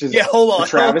 which is Yeah, hold a on. What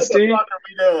the travesty fuck are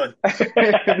we doing?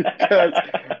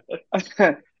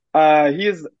 because he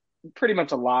is pretty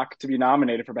much a lock to be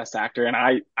nominated for Best Actor, and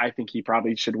I think he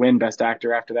probably should win Best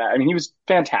Actor after that. I mean, he was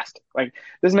fantastic. Like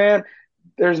this man,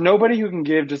 there's nobody who can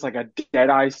give just like a dead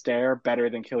eye stare better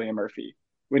than Cillian Murphy.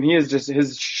 When he is just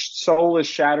his soul is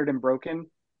shattered and broken,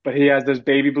 but he has those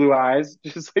baby blue eyes,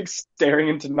 just like staring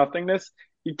into nothingness.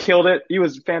 He killed it. He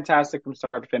was fantastic from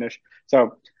start to finish.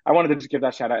 So I wanted to just give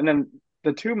that shout out. And then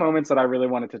the two moments that I really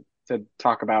wanted to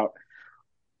talk about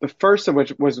the first of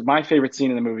which was my favorite scene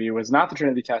in the movie was not the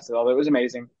Trinity test, although it was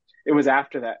amazing. It was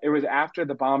after that. It was after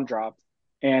the bomb dropped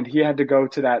and he had to go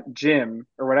to that gym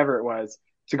or whatever it was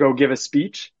to go give a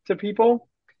speech to people.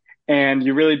 And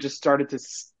you really just started to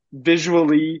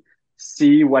visually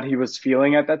see what he was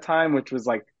feeling at that time, which was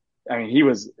like, I mean, he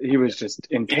was just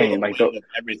in You know pain. the Like the weight of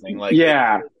everything. Like it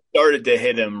yeah, started to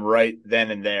hit him right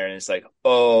then and there, and it's like,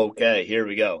 oh, okay, here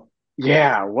we go.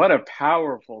 Yeah, what a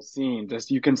powerful scene. Just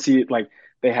you can see it like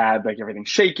they had like everything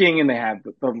shaking and they had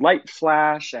the light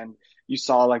flash and you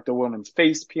saw like the woman's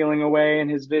face peeling away in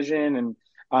his vision and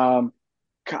um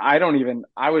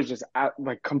I was just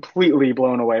like completely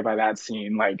blown away by that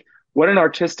scene. Like what an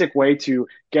artistic way to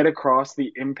get across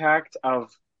the impact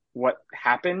of what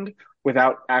happened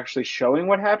without actually showing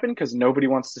what happened because nobody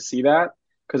wants to see that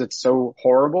because it's so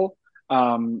horrible.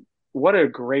 Um, what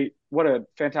a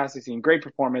fantastic scene. Great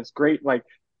performance. Great, like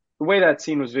the way that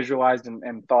scene was visualized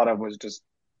and thought of was just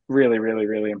really, really,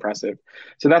 really impressive.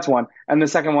 So that's one. And the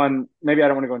second one, maybe I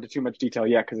don't want to go into too much detail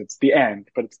yet because it's the end,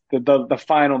 but it's the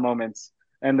final moments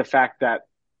and the fact that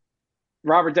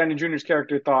Robert Downey Jr.'s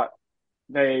character thought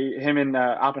him and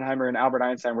Oppenheimer and Albert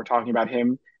Einstein were talking about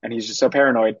him, and he's just so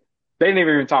paranoid. They didn't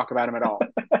even talk about him at all.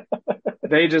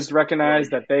 They just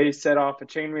recognized that they set off a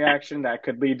chain reaction that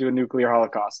could lead to a nuclear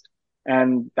holocaust,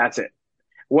 and that's it.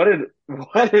 What an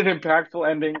impactful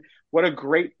ending! What a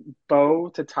great bow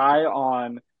to tie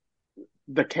on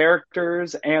the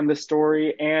characters and the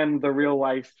story and the real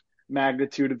life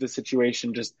magnitude of the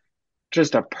situation.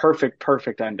 Just a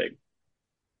perfect ending.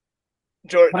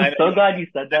 Jordan, I'm so glad you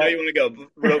said I know that. you want to go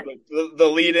real quick. The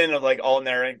lead in of like all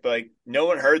narrating, but like no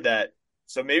one heard that,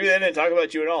 so maybe they didn't talk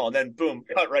about you at all. And then boom,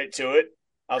 cut right to it.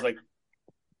 I was like,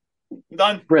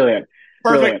 done, Brilliant,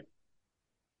 perfect. brilliant.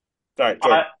 Sorry, I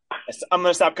Jordan. I'm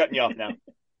gonna stop cutting you off now.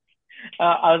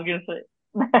 I was gonna say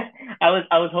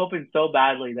I was hoping so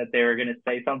badly that they were gonna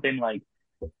say something like,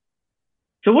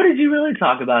 "So what did you really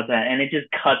talk about that?" And it just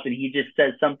cuts and he just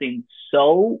says something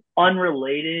so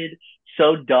unrelated,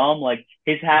 so dumb. Like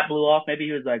his hat blew off. Maybe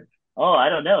he was like, oh, I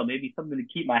don't know, maybe something to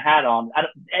keep my hat on.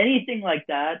 Anything like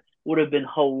that would have been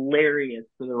hilarious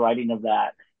for the writing of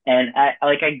that. And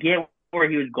I get where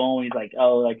he was going. He's like,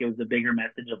 oh, like it was a bigger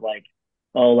message of like,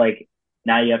 oh, like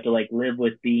now you have to like live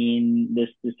with being this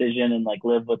decision and like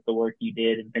live with the work you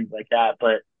did and things like that.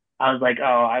 But I was like, oh,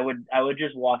 I would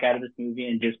just walk out of this movie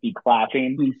and just be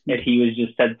clapping if he was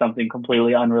just said something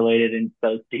completely unrelated and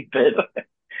so stupid.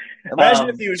 Imagine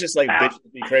if he was just like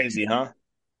bitching me crazy, huh?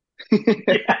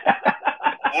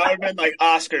 That would have been like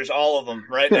Oscars, all of them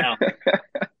right now.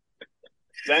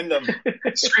 Send them.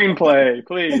 Screenplay,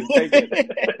 please take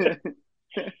it.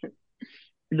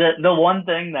 The one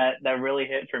thing that really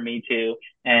hit for me too,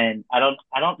 and I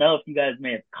don't know if you guys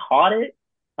may have caught it,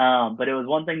 but it was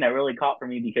one thing that really caught for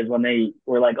me because when they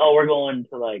were like, oh, we're going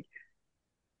to like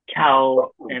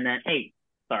Cal and then hey,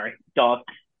 sorry, dog.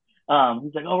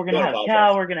 He's like, oh, we're gonna have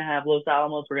Cal, we're gonna have Los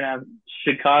Alamos, we're gonna have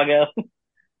Chicago.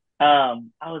 I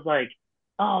was like,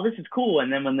 oh, this is cool.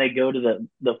 And then when they go to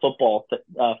the football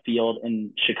field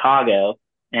in Chicago,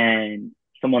 and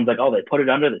someone's like, oh, they put it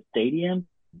under the stadium.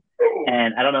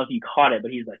 And I don't know if you caught it,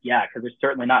 but he's like, yeah, because they're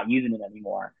certainly not using it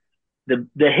anymore. The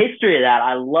history of that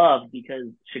I love because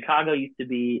Chicago used to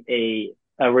be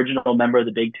a original member of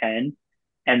the Big Ten,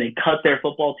 and they cut their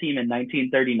football team in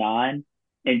 1939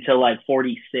 until like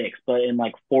 46, but in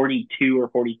like 42 or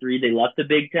 43 they left the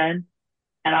Big Ten.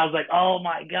 And I was like, oh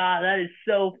my God, that is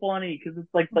so funny because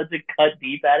it's like such a cut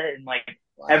deep at it. And like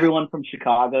everyone from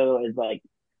Chicago is like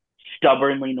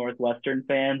stubbornly Northwestern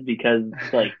fans because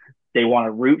like they want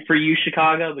to root for U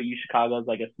Chicago, but U Chicago is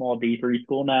like a small D3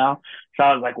 school now. So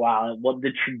I was like, wow, what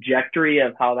the trajectory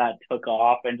of how that took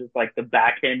off and just like the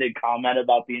backhanded comment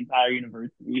about the entire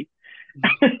university.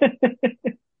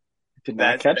 Did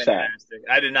not catch that.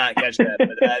 I did not catch that,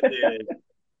 but that is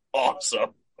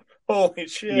awesome. Holy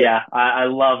shit. Yeah, I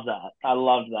love that. I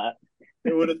love that.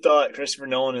 Who would have thought Christopher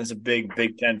Nolan is a big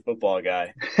Big Ten football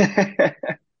guy?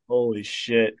 Holy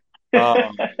shit.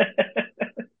 I'll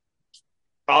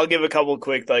give a couple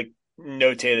quick like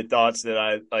notated thoughts that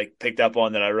I like picked up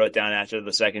on that I wrote down after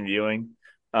the second viewing.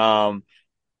 The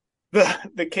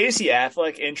Casey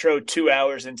Affleck intro 2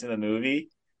 hours into the movie,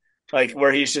 like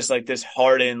where he's just like this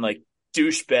hardened like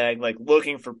douchebag, like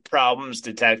looking for problems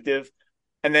detective.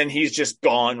 And then he's just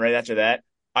gone right after that.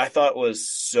 I thought was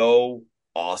so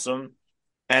awesome.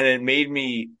 And it made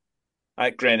me,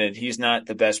 granted, he's not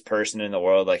the best person in the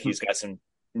world. Like he's got some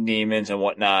demons and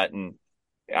whatnot. And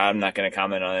I'm not going to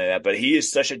comment on any of that, but he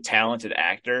is such a talented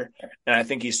actor. And I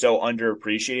think he's so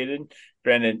underappreciated.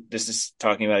 Granted, this is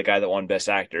talking about a guy that won Best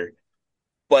Actor.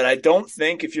 But I don't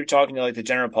think if you're talking to like the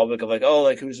general public of like, oh,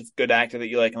 like who's a good actor that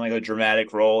you like in like a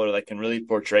dramatic role or like can really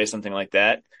portray something like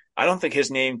that, I don't think his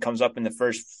name comes up in the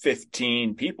first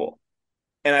 15 people.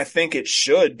 And I think it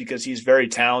should because he's very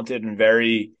talented and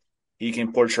he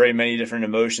can portray many different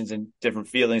emotions and different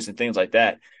feelings and things like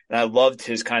that. And I loved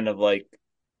his kind of like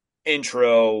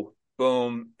intro,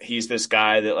 boom, he's this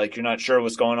guy that like you're not sure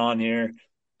what's going on here.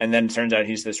 And then it turns out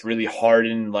he's this really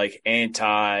hardened, like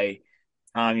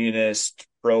anti-communist,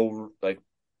 like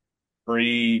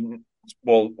World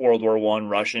War I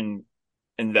Russian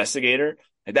investigator.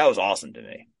 Like, that was awesome to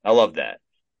me. I love that.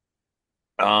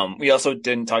 We also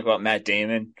didn't talk about Matt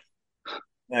Damon.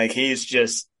 Like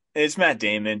it's Matt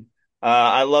Damon.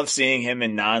 I love seeing him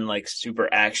in like super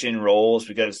action roles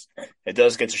because it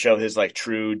does get to show his like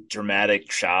true dramatic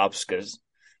chops because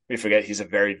we forget he's a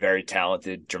very, very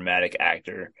talented dramatic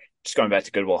actor. Just going back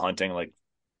to Good Will Hunting, like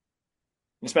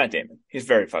it's Matt Damon. He's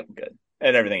very fucking good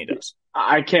at everything he does.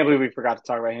 I can't believe we forgot to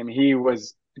talk about him. He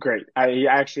was great. I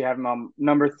actually have him on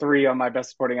number 3 on my best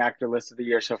supporting actor list of the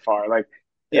year so far. Like,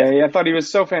 yeah, I thought he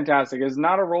was so fantastic. It's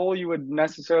not a role you would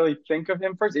necessarily think of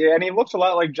him first, and he looks a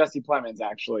lot like Jesse Plemons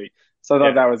actually. So I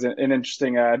thought that was an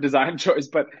interesting design choice.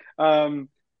 But no,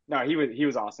 he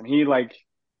was awesome. He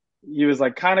was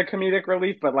like kind of comedic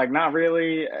relief, but like not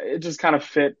really. It just kind of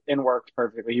fit and worked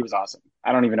perfectly. He was awesome.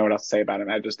 I don't even know what else to say about him.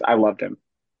 I loved him.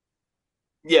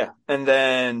 Yeah, and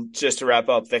then just to wrap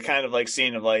up, the kind of like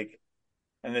scene of like,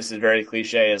 and this is very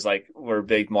cliche, is like we're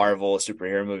big Marvel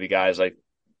superhero movie guys, like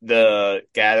the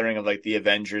gathering of like the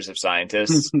Avengers of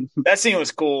scientists. That scene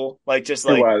was cool. Like just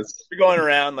like you're going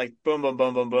around like boom, boom,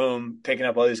 boom, boom, boom, picking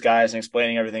up all these guys and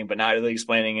explaining everything, but not really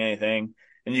explaining anything.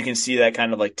 And you can see that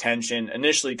kind of like tension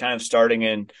initially kind of starting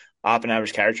in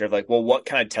Oppenheimer's character of like, well, what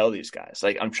can I tell these guys?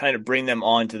 Like I'm trying to bring them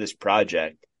on to this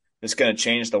project that's going to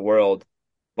change the world.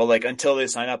 But like until they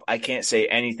sign up, I can't say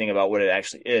anything about what it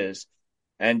actually is.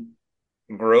 And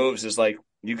Groves is like,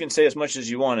 you can say as much as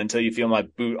you want until you feel my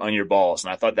boot on your balls.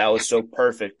 And I thought that was so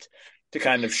perfect to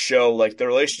kind of show like the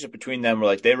relationship between them, where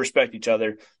like they respect each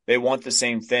other, they want the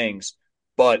same things,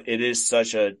 but it is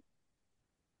such a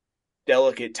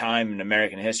delicate time in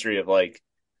American history of like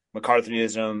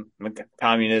McCarthyism,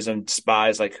 communism,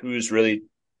 spies, like who's really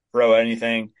pro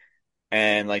anything,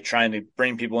 and like trying to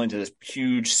bring people into this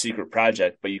huge secret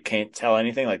project, but you can't tell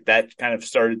anything. Like that kind of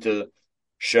started to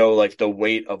show like the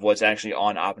weight of what's actually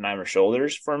on Oppenheimer's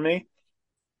shoulders for me.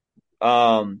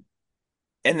 Um,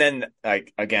 and then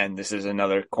like again, this is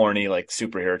another corny like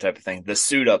superhero type of thing. The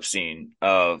suit up scene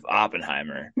of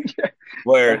Oppenheimer, The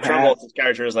where hat. Trumbull's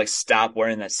character is like, "Stop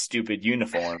wearing that stupid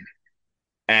uniform,"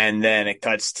 and then it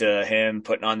cuts to him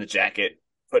putting on the jacket,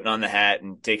 putting on the hat,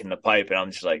 and taking the pipe, and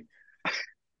I'm just like,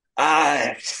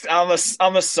 ah,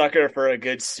 I'm a sucker for a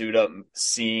good suit up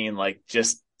scene. Like,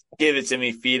 just give it to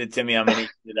me, feed it to me. I'm gonna eat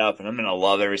it up, and I'm gonna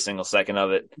love every single second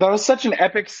of it. That was such an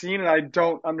epic scene, and I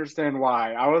don't understand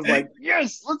why. I was like,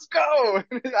 "Yes, let's go!"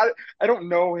 I don't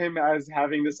know him as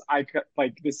having this icon,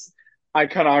 like this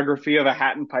iconography of a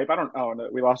hat and pipe. I don't. Oh no,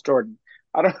 we lost Jordan.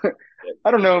 I don't.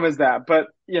 I don't know him as that, but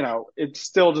it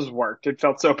still just worked. It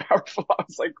felt so powerful. I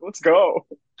was like, "Let's go!"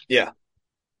 Yeah,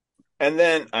 and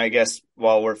then I guess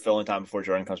while we're filling time before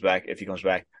Jordan comes back, if he comes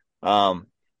back, um,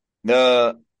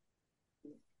 the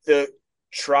the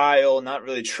trial, not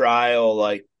really trial,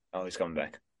 like, oh, he's coming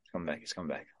back. He's coming back. He's coming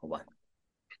back. Hold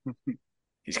on.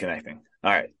 He's connecting.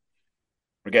 All right.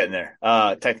 We're getting there.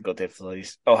 Technical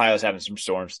difficulties. Ohio's having some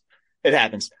storms. It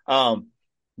happens.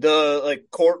 The like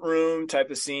courtroom type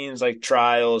of scenes, like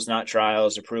trials, not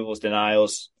trials, approvals,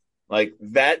 denials, like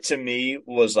that to me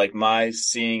was like my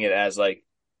seeing it as like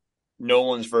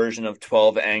Nolan's version of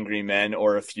 12 Angry Men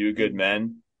or A Few Good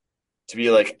Men, to be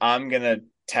like, I'm gonna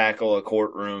tackle a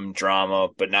courtroom drama,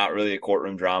 but not really a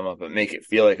courtroom drama, but make it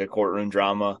feel like a courtroom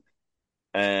drama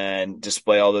and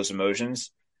display all those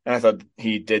emotions. And I thought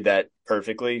he did that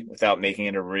perfectly without making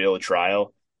it a real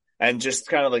trial. And just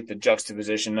kind of like the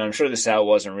juxtaposition, and I'm sure this is how it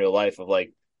was in real life, of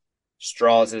like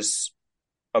Strauss's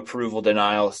approval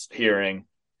denial hearing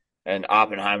and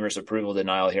Oppenheimer's approval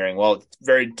denial hearing. Well,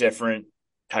 very different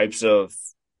types of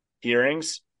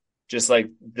hearings, just like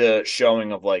the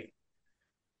showing of like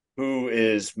who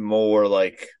is more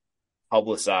like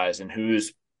publicized and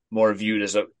who's more viewed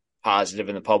as a positive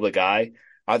in the public eye.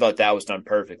 I thought that was done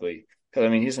perfectly. Because I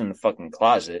mean, he's in the fucking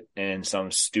closet in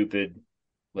some stupid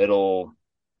little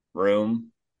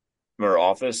room or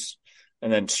office, and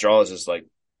then Strauss is like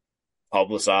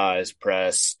publicized,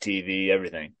 press, TV,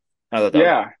 everything. I thought that was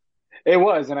Yeah, it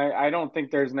was, and I don't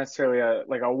think there's necessarily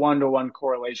a one-to-one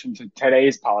correlation to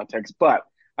today's politics, but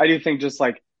I do think just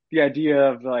like the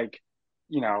idea of like,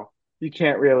 you know, you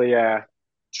can't really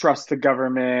trust the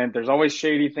government. There's always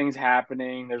shady things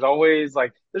happening.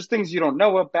 There's things you don't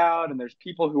know about, and there's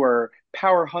people who are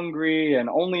power hungry and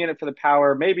only in it for the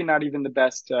power. Maybe not even the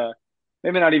best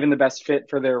fit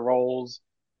for their roles.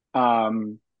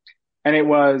 Um, and it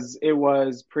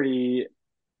was pretty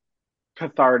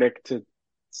cathartic to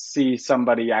see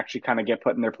somebody actually kind of get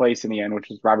put in their place in the end, which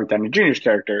was Robert Downey Jr.'s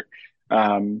character.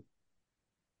 Um,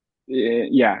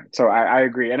 yeah, so I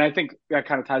agree, and I think that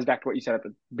kind of ties back to what you said at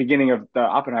the beginning of the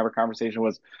Oppenheimer conversation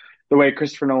was the way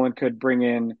Christopher Nolan could bring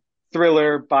in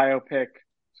thriller, biopic,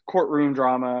 courtroom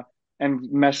drama, and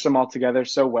mesh them all together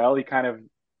so well. He kind of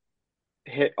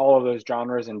hit all of those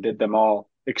genres and did them all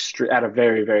at a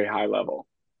very, very high level.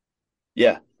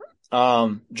 yeah.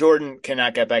 Jordan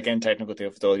cannot get back in technical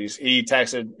difficulties. He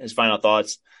texted his final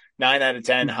thoughts. 9 out of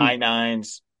 10, high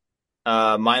nines.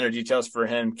 Minor details for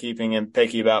him, keeping him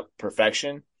picky about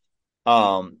perfection.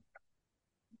 Um,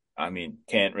 I mean,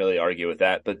 can't really argue with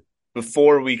that. But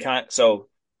before we can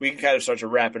kind of start to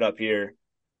wrap it up here.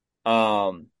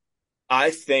 Um, I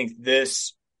think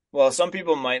this. Well, some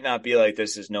people might not be like,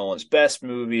 this is Nolan's best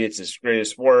movie. It's his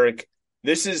greatest work.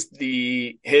 This is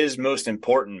his most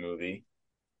important movie,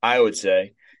 I would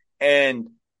say. And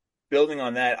building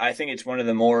on that, I think it's one of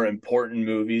the more important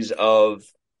movies of,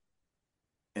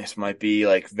 this might be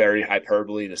like very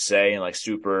hyperbole to say and like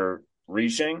super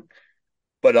reaching,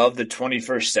 but of the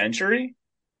 21st century,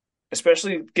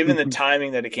 especially given the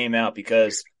timing that it came out,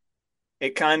 because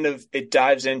it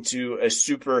dives into a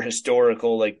super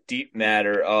historical, like deep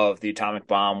matter of the atomic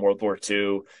bomb, World War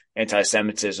II,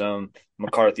 anti-Semitism,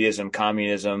 McCarthyism,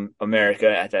 communism, America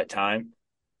at that time.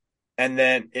 And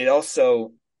then it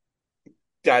also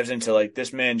dives into like,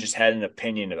 this man just had an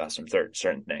opinion about some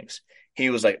certain things. He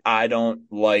was like, I don't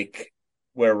like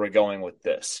where we're going with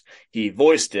this. He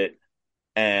voiced it,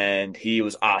 and he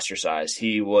was ostracized.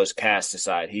 He was cast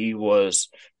aside. He was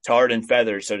tarred and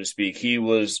feathered, so to speak. He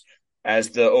was,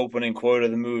 as the opening quote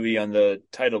of the movie on the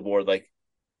title board, like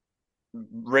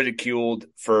ridiculed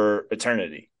for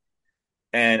eternity.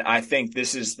 And I think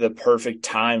this is the perfect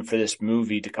time for this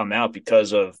movie to come out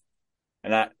because of,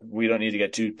 and we don't need to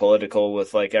get too political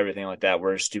with like everything like that.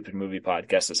 We're a stupid movie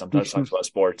podcast that sometimes talks about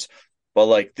sports, but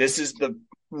like this is the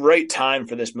right time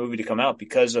for this movie to come out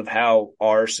because of how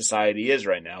our society is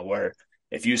right now, where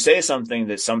if you say something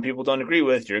that some people don't agree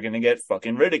with, you're going to get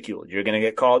fucking ridiculed. You're going to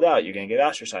get called out. You're going to get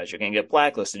ostracized. You're going to get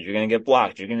blacklisted. You're going to get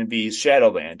blocked. You're going to be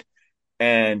shadow banned.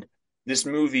 And this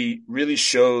movie really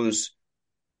shows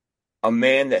a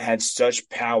man that had such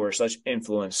power, such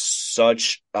influence,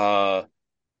 such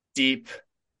deep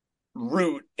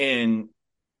root in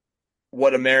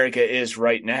what America is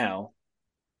right now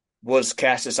was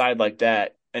cast aside like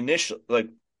that initially, like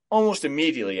almost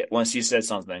immediately once he said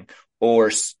something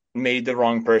or made the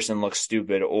wrong person look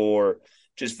stupid or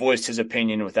just voiced his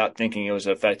opinion without thinking it was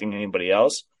affecting anybody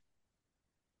else.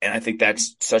 And I think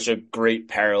that's such a great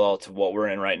parallel to what we're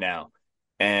in right now.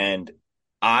 And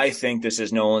I think this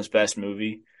is Nolan's best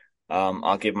movie.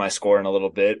 I'll give my score in a little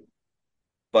bit,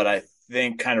 but I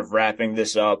think kind of wrapping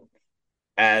this up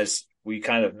as we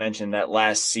kind of mentioned that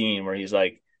last scene where he's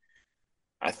like,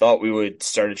 I thought we would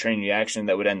start a train reaction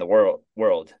that would end the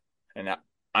world. And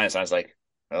Einstein's like,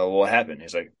 oh, what happened?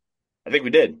 He's like, I think we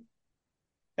did.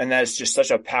 And that's just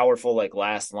such a powerful, like,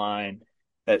 last line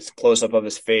that's close up of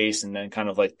his face. And then kind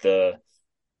of like the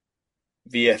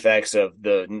VFX of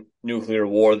the nuclear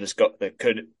war that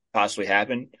could possibly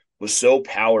happen was so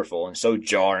powerful and so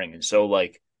jarring and so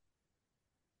like,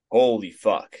 holy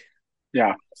fuck.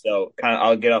 Yeah. So kind of,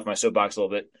 I'll get off my soapbox a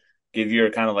little bit, give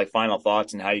your kind of like final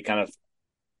thoughts and how you kind of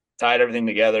tied everything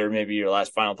together. Maybe your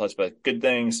last final thoughts about good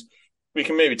things. We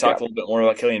can maybe talk Yeah. a little bit more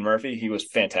about Cillian Murphy. He was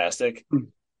fantastic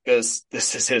because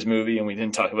this is his movie and we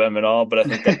didn't talk about him at all. But I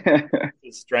think that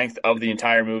the strength of the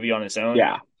entire movie on its own.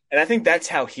 Yeah. And I think that's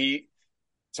how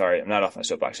sorry, I'm not off my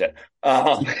soapbox yet.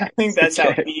 I think that's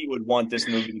how he would want this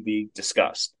movie to be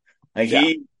discussed. Like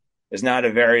he is not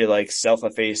a very like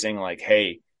self-effacing, like,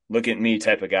 hey, look at me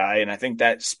type of guy. And I think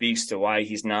that speaks to why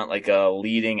he's not like a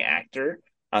leading actor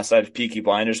outside of Peaky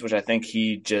Blinders, which I think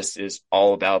he just is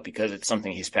all about because it's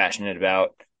something he's passionate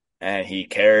about and he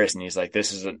cares. And he's like,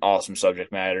 this is an awesome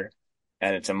subject matter.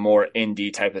 And it's a more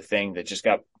indie type of thing that just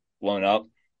got blown up.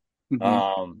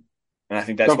 Mm-hmm. And I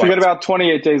think that's Don't forget about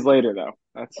 28 Days Later, though.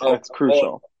 That's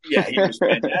crucial. Yeah, he was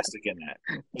fantastic in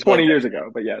that. 20 years ago,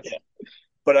 but yes. Yeah.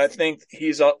 But I think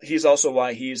he's also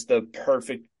why he's the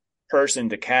perfect person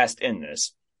to cast in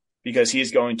this because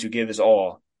he's going to give his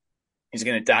all. He's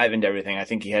going to dive into everything. I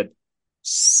think he had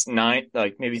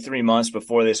maybe 3 months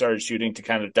before they started shooting to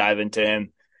kind of dive into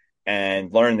him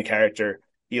and learn the character.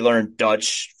 He learned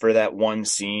Dutch for that one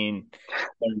scene,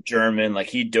 learned German. Like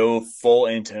he dove full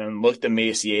into him, looked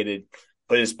emaciated,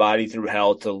 put his body through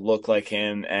hell to look like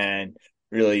him and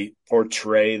really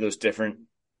portray those different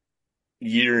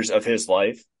years of his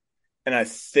life. And I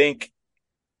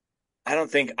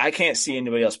can't see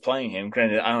anybody else playing him.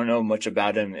 Granted, I don't know much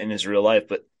about him in his real life,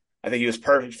 but I think he was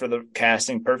perfect for the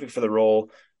casting, perfect for the role.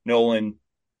 Nolan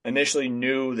initially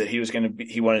knew that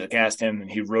he wanted to cast him and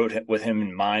he wrote with him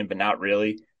in mind, but not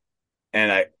really.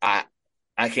 And I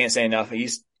can't say enough.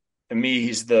 To me,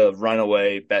 he's the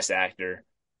runaway best actor.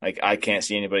 Like I can't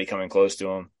see anybody coming close to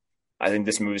him. I think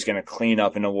this movie's going to clean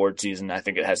up an award season. I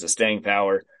think it has the staying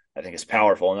power. I think it's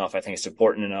powerful enough. I think it's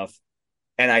important enough.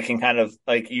 And I can kind of,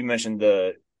 like you mentioned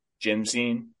the gym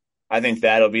scene. I think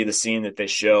that'll be the scene that they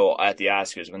show at the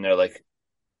Oscars when they're like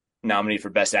nominated for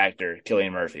best actor,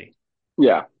 Cillian Murphy.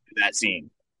 Yeah. That scene.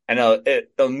 And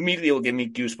it immediately will give me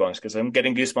goosebumps because I'm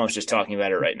getting goosebumps just talking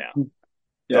about it right now.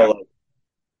 Yeah. So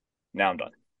now I'm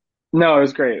done. No, it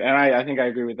was great. And I think I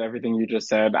agree with everything you just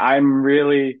said.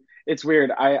 It's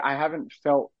weird. I haven't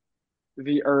felt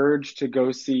the urge to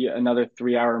go see another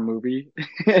 3 hour movie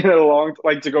in a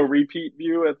like to go repeat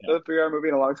view a 3 hour movie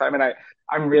in a long time. And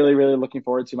I'm really, really looking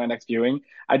forward to my next viewing.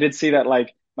 I did see that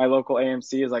like my local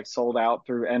AMC is like sold out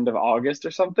through end of August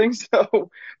or something. So,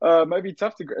 it might be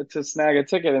tough to snag a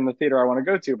ticket in the theater I want to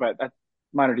go to, but that's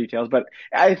minor details. But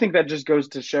I think that just goes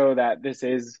to show that this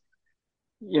is,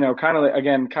 kind of like,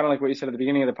 again, kind of like what you said at the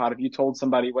beginning of the pod. If you told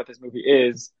somebody what this movie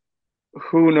is,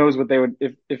 who knows what they would,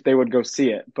 if they would go see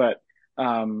it. But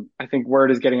I think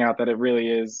word is getting out that it really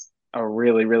is a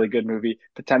really, really good movie.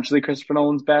 Potentially Christopher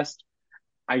Nolan's best.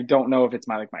 I don't know if it's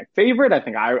my favorite. I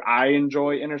think I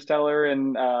enjoy Interstellar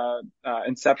and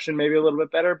Inception maybe a little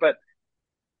bit better, but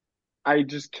I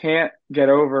just can't get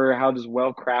over how just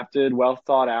well crafted, well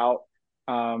thought out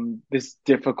this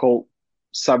difficult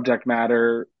subject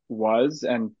matter was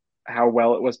and how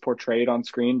well it was portrayed on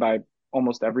screen by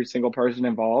almost every single person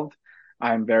involved.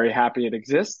 I'm very happy it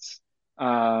exists.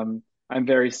 I'm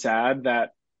very sad that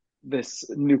this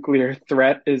nuclear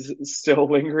threat is still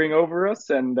lingering over us,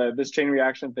 and this chain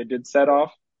reaction that they did set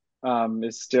off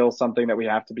is still something that we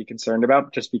have to be concerned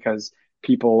about, just because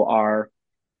people are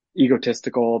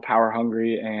egotistical, power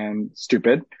hungry, and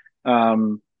stupid.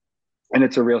 Um, and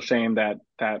it's a real shame that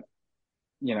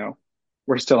you know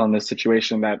we're still in this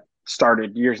situation that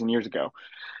started years and years ago.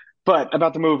 But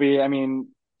about the movie, I mean,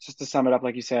 just to sum it up,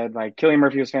 like you said, like Cillian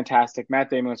Murphy was fantastic, Matt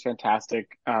Damon was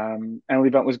fantastic, Emily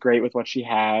Blunt was great with what she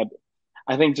had.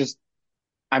 I think just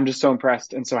I'm just so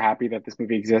impressed and so happy that this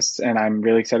movie exists, and I'm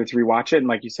really excited to rewatch it. And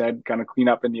like you said, gonna clean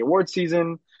up in the award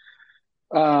season.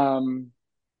 Um,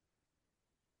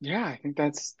 yeah, I think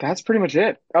that's pretty much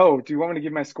it. Oh, do you want me to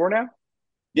give my score now?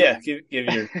 Yeah, give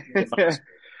your final score.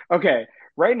 Okay,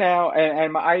 right now,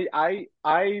 and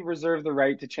I reserve the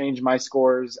right to change my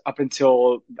scores up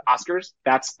until the Oscars.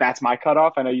 That's my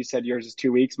cutoff. I know you said yours is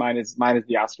 2 weeks. Mine is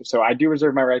the Oscars. So I do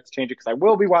reserve my right to change it because I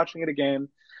will be watching it again.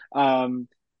 Um,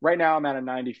 right now I'm at a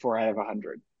 94 out of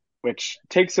 100, which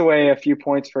takes away a few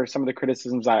points for some of the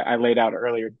criticisms I laid out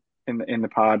earlier in the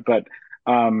pod. But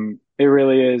it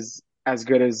really is as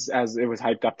good as it was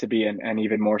hyped up to be, and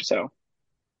even more so.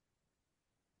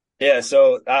 Yeah,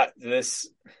 so this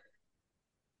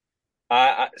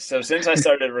so since I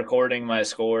started recording my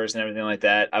scores and everything like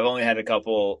that, I've only had a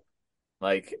couple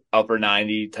like upper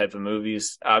 90 type of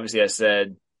movies. Obviously, I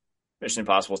said Mission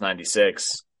Impossible is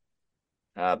 96.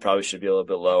 Probably should be a little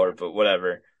bit lower, but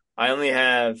whatever. I only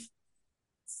have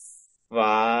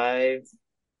five,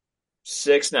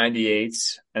 six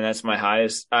 98s, and that's my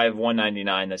highest. I have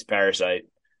 199. That's Parasite.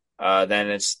 Then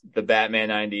it's the Batman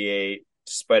 98,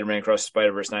 Spider-Man Across the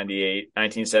Spider-Verse 98,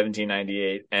 1917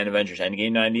 98, and Avengers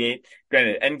Endgame 98.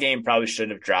 Granted, Endgame probably should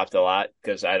have dropped a lot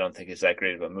because I don't think it's that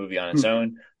great of a movie on its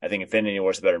own. I think Infinity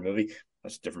War is a better movie.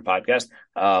 That's a different podcast.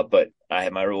 But I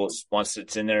have my rules. Once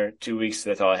it's in there, 2 weeks,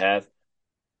 that's all I have.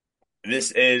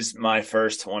 This is my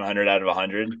first 100 out of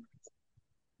 100.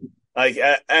 Like,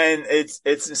 and it's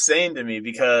insane to me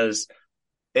because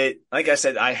like I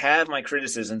said, I have my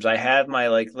criticisms. I have my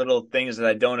like little things that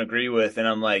I don't agree with, and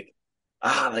I'm like,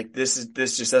 like this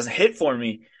just doesn't hit for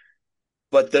me.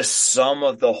 But the sum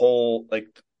of the whole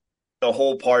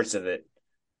parts of it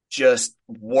just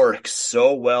works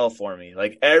so well for me.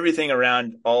 Like everything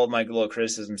around all of my little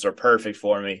criticisms are perfect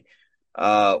for me.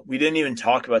 We didn't even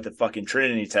talk about the fucking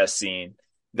Trinity test scene.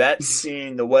 That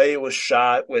scene, the way it was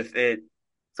shot with it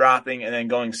dropping and then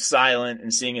going silent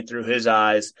and seeing it through his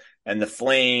eyes and the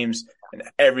flames and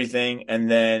everything. And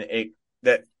then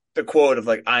the quote of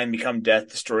like, I am become death,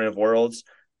 destroyer of worlds.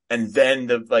 And then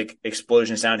the like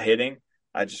explosion sound hitting.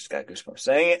 I just got goosebumps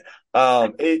saying it.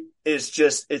 It is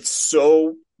just, it's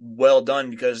so well done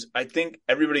because I think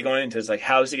everybody going into it is like,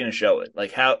 how is he going to show it?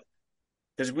 Like how,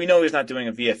 because we know he's not doing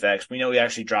a VFX. We know he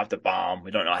actually dropped a bomb.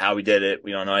 We don't know how he did it.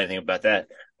 We don't know anything about that,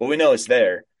 but we know it's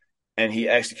there, and he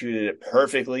executed it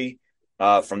perfectly.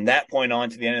 From that point on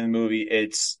to the end of the movie,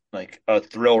 it's like a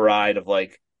thrill ride of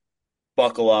like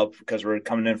buckle up because we're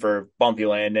coming in for a bumpy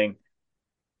landing.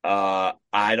 I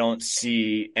don't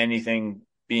see anything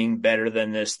being better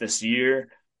than this year.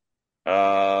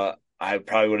 I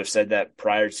probably would have said that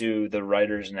prior to the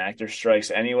writers and actors strikes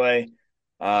anyway.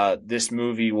 This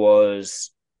movie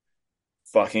was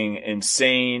fucking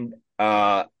insane.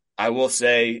 I will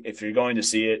say, if you're going to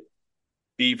see it,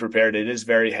 be prepared. It is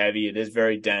very heavy. It is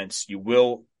very dense. You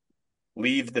will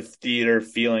leave the theater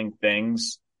feeling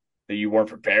things that you weren't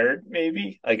prepared,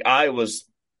 maybe. Like I was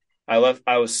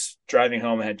driving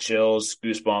home, I had chills,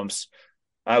 goosebumps.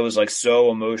 I was like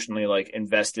so emotionally like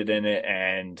invested in it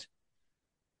and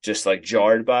just like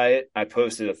jarred by it. I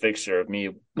posted a picture of me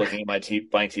looking at my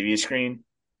blank TV screen.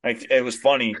 Like it was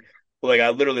funny. But, like I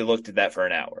literally looked at that for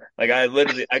an hour. Like I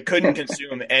couldn't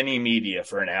consume any media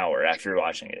for an hour after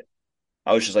watching it.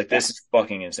 I was just like, this is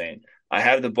fucking insane. I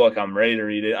have the book. I'm ready to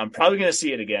read it. I'm probably gonna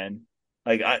see it again.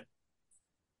 Like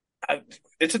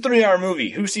it's a 3 hour movie.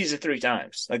 Who sees it 3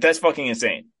 times? Like that's fucking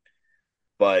insane.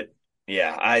 But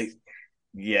yeah,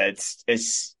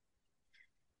 it's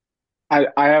I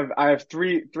have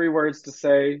three words to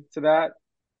say to that.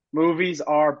 Movies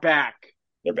are back.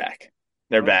 they're back.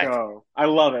 They're Let's back. go. I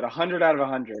love it. 100 out of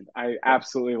 100. I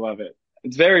absolutely love it.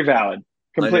 It's very valid.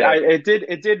 I Complete. know.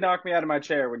 It did knock me out of my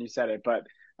chair when you said it, but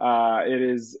it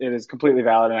is completely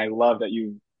valid, and I love that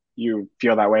you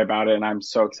feel that way about it, and I'm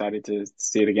so excited to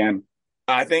see it again.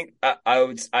 I think I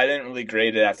didn't really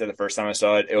grade it after the first time I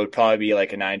saw it. It would probably be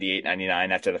like a 98,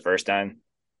 99 after the first time.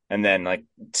 And then like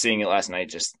seeing it last night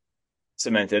just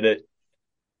cemented it.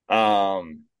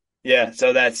 Yeah,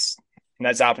 so that's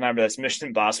Oppenheimer. That's Mission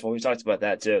Impossible. We talked about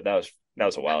that too. That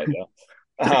was a while ago.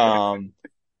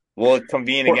 We'll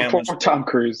convene Poor, again poor once. Tom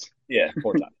Cruise. Yeah,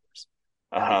 4 times.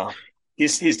 Uh,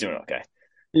 he's doing okay.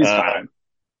 He's Uh, fine.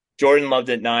 Jordan loved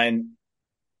it, 9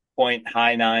 point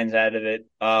high nines out of it.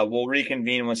 We'll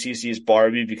reconvene once he sees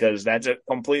Barbie because that's a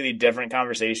completely different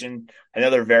conversation.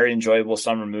 Another very enjoyable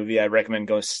summer movie. I recommend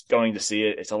going to see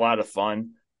it. It's a lot of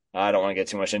fun. I don't want to get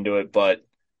too much into it, but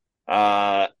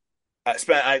uh,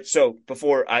 so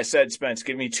before I said, Spence,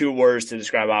 give me 2 words to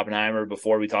describe Oppenheimer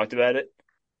before we talked about it.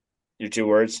 Your 2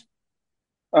 words.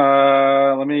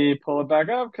 Let me pull it back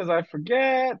up because I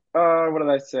forget. What did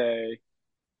I say?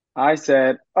 I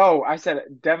said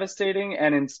devastating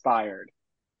and inspired.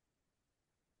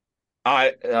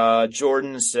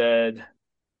 Jordan said,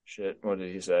 shit. What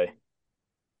did he say?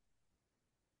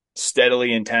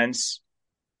 Steadily intense.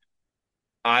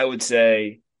 I would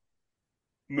say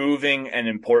moving and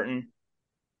important.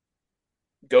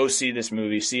 Go see this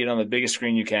movie. See it on the biggest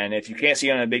screen you can. If you can't see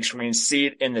it on a big screen, see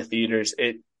it in the theaters.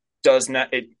 It does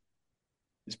not. It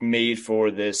is made for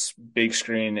this big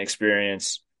screen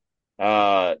experience.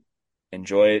 Uh,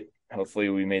 Enjoy it. Hopefully,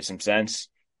 we made some sense.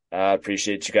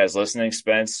 Appreciate you guys listening,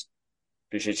 Spence.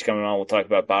 Appreciate you coming on. We'll talk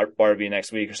about Barbie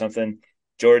next week or something.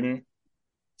 Jordan,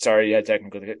 sorry you had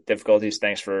technical difficulties.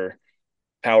 Thanks for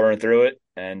powering through it,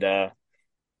 and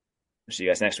see you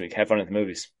guys next week. Have fun at the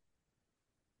movies.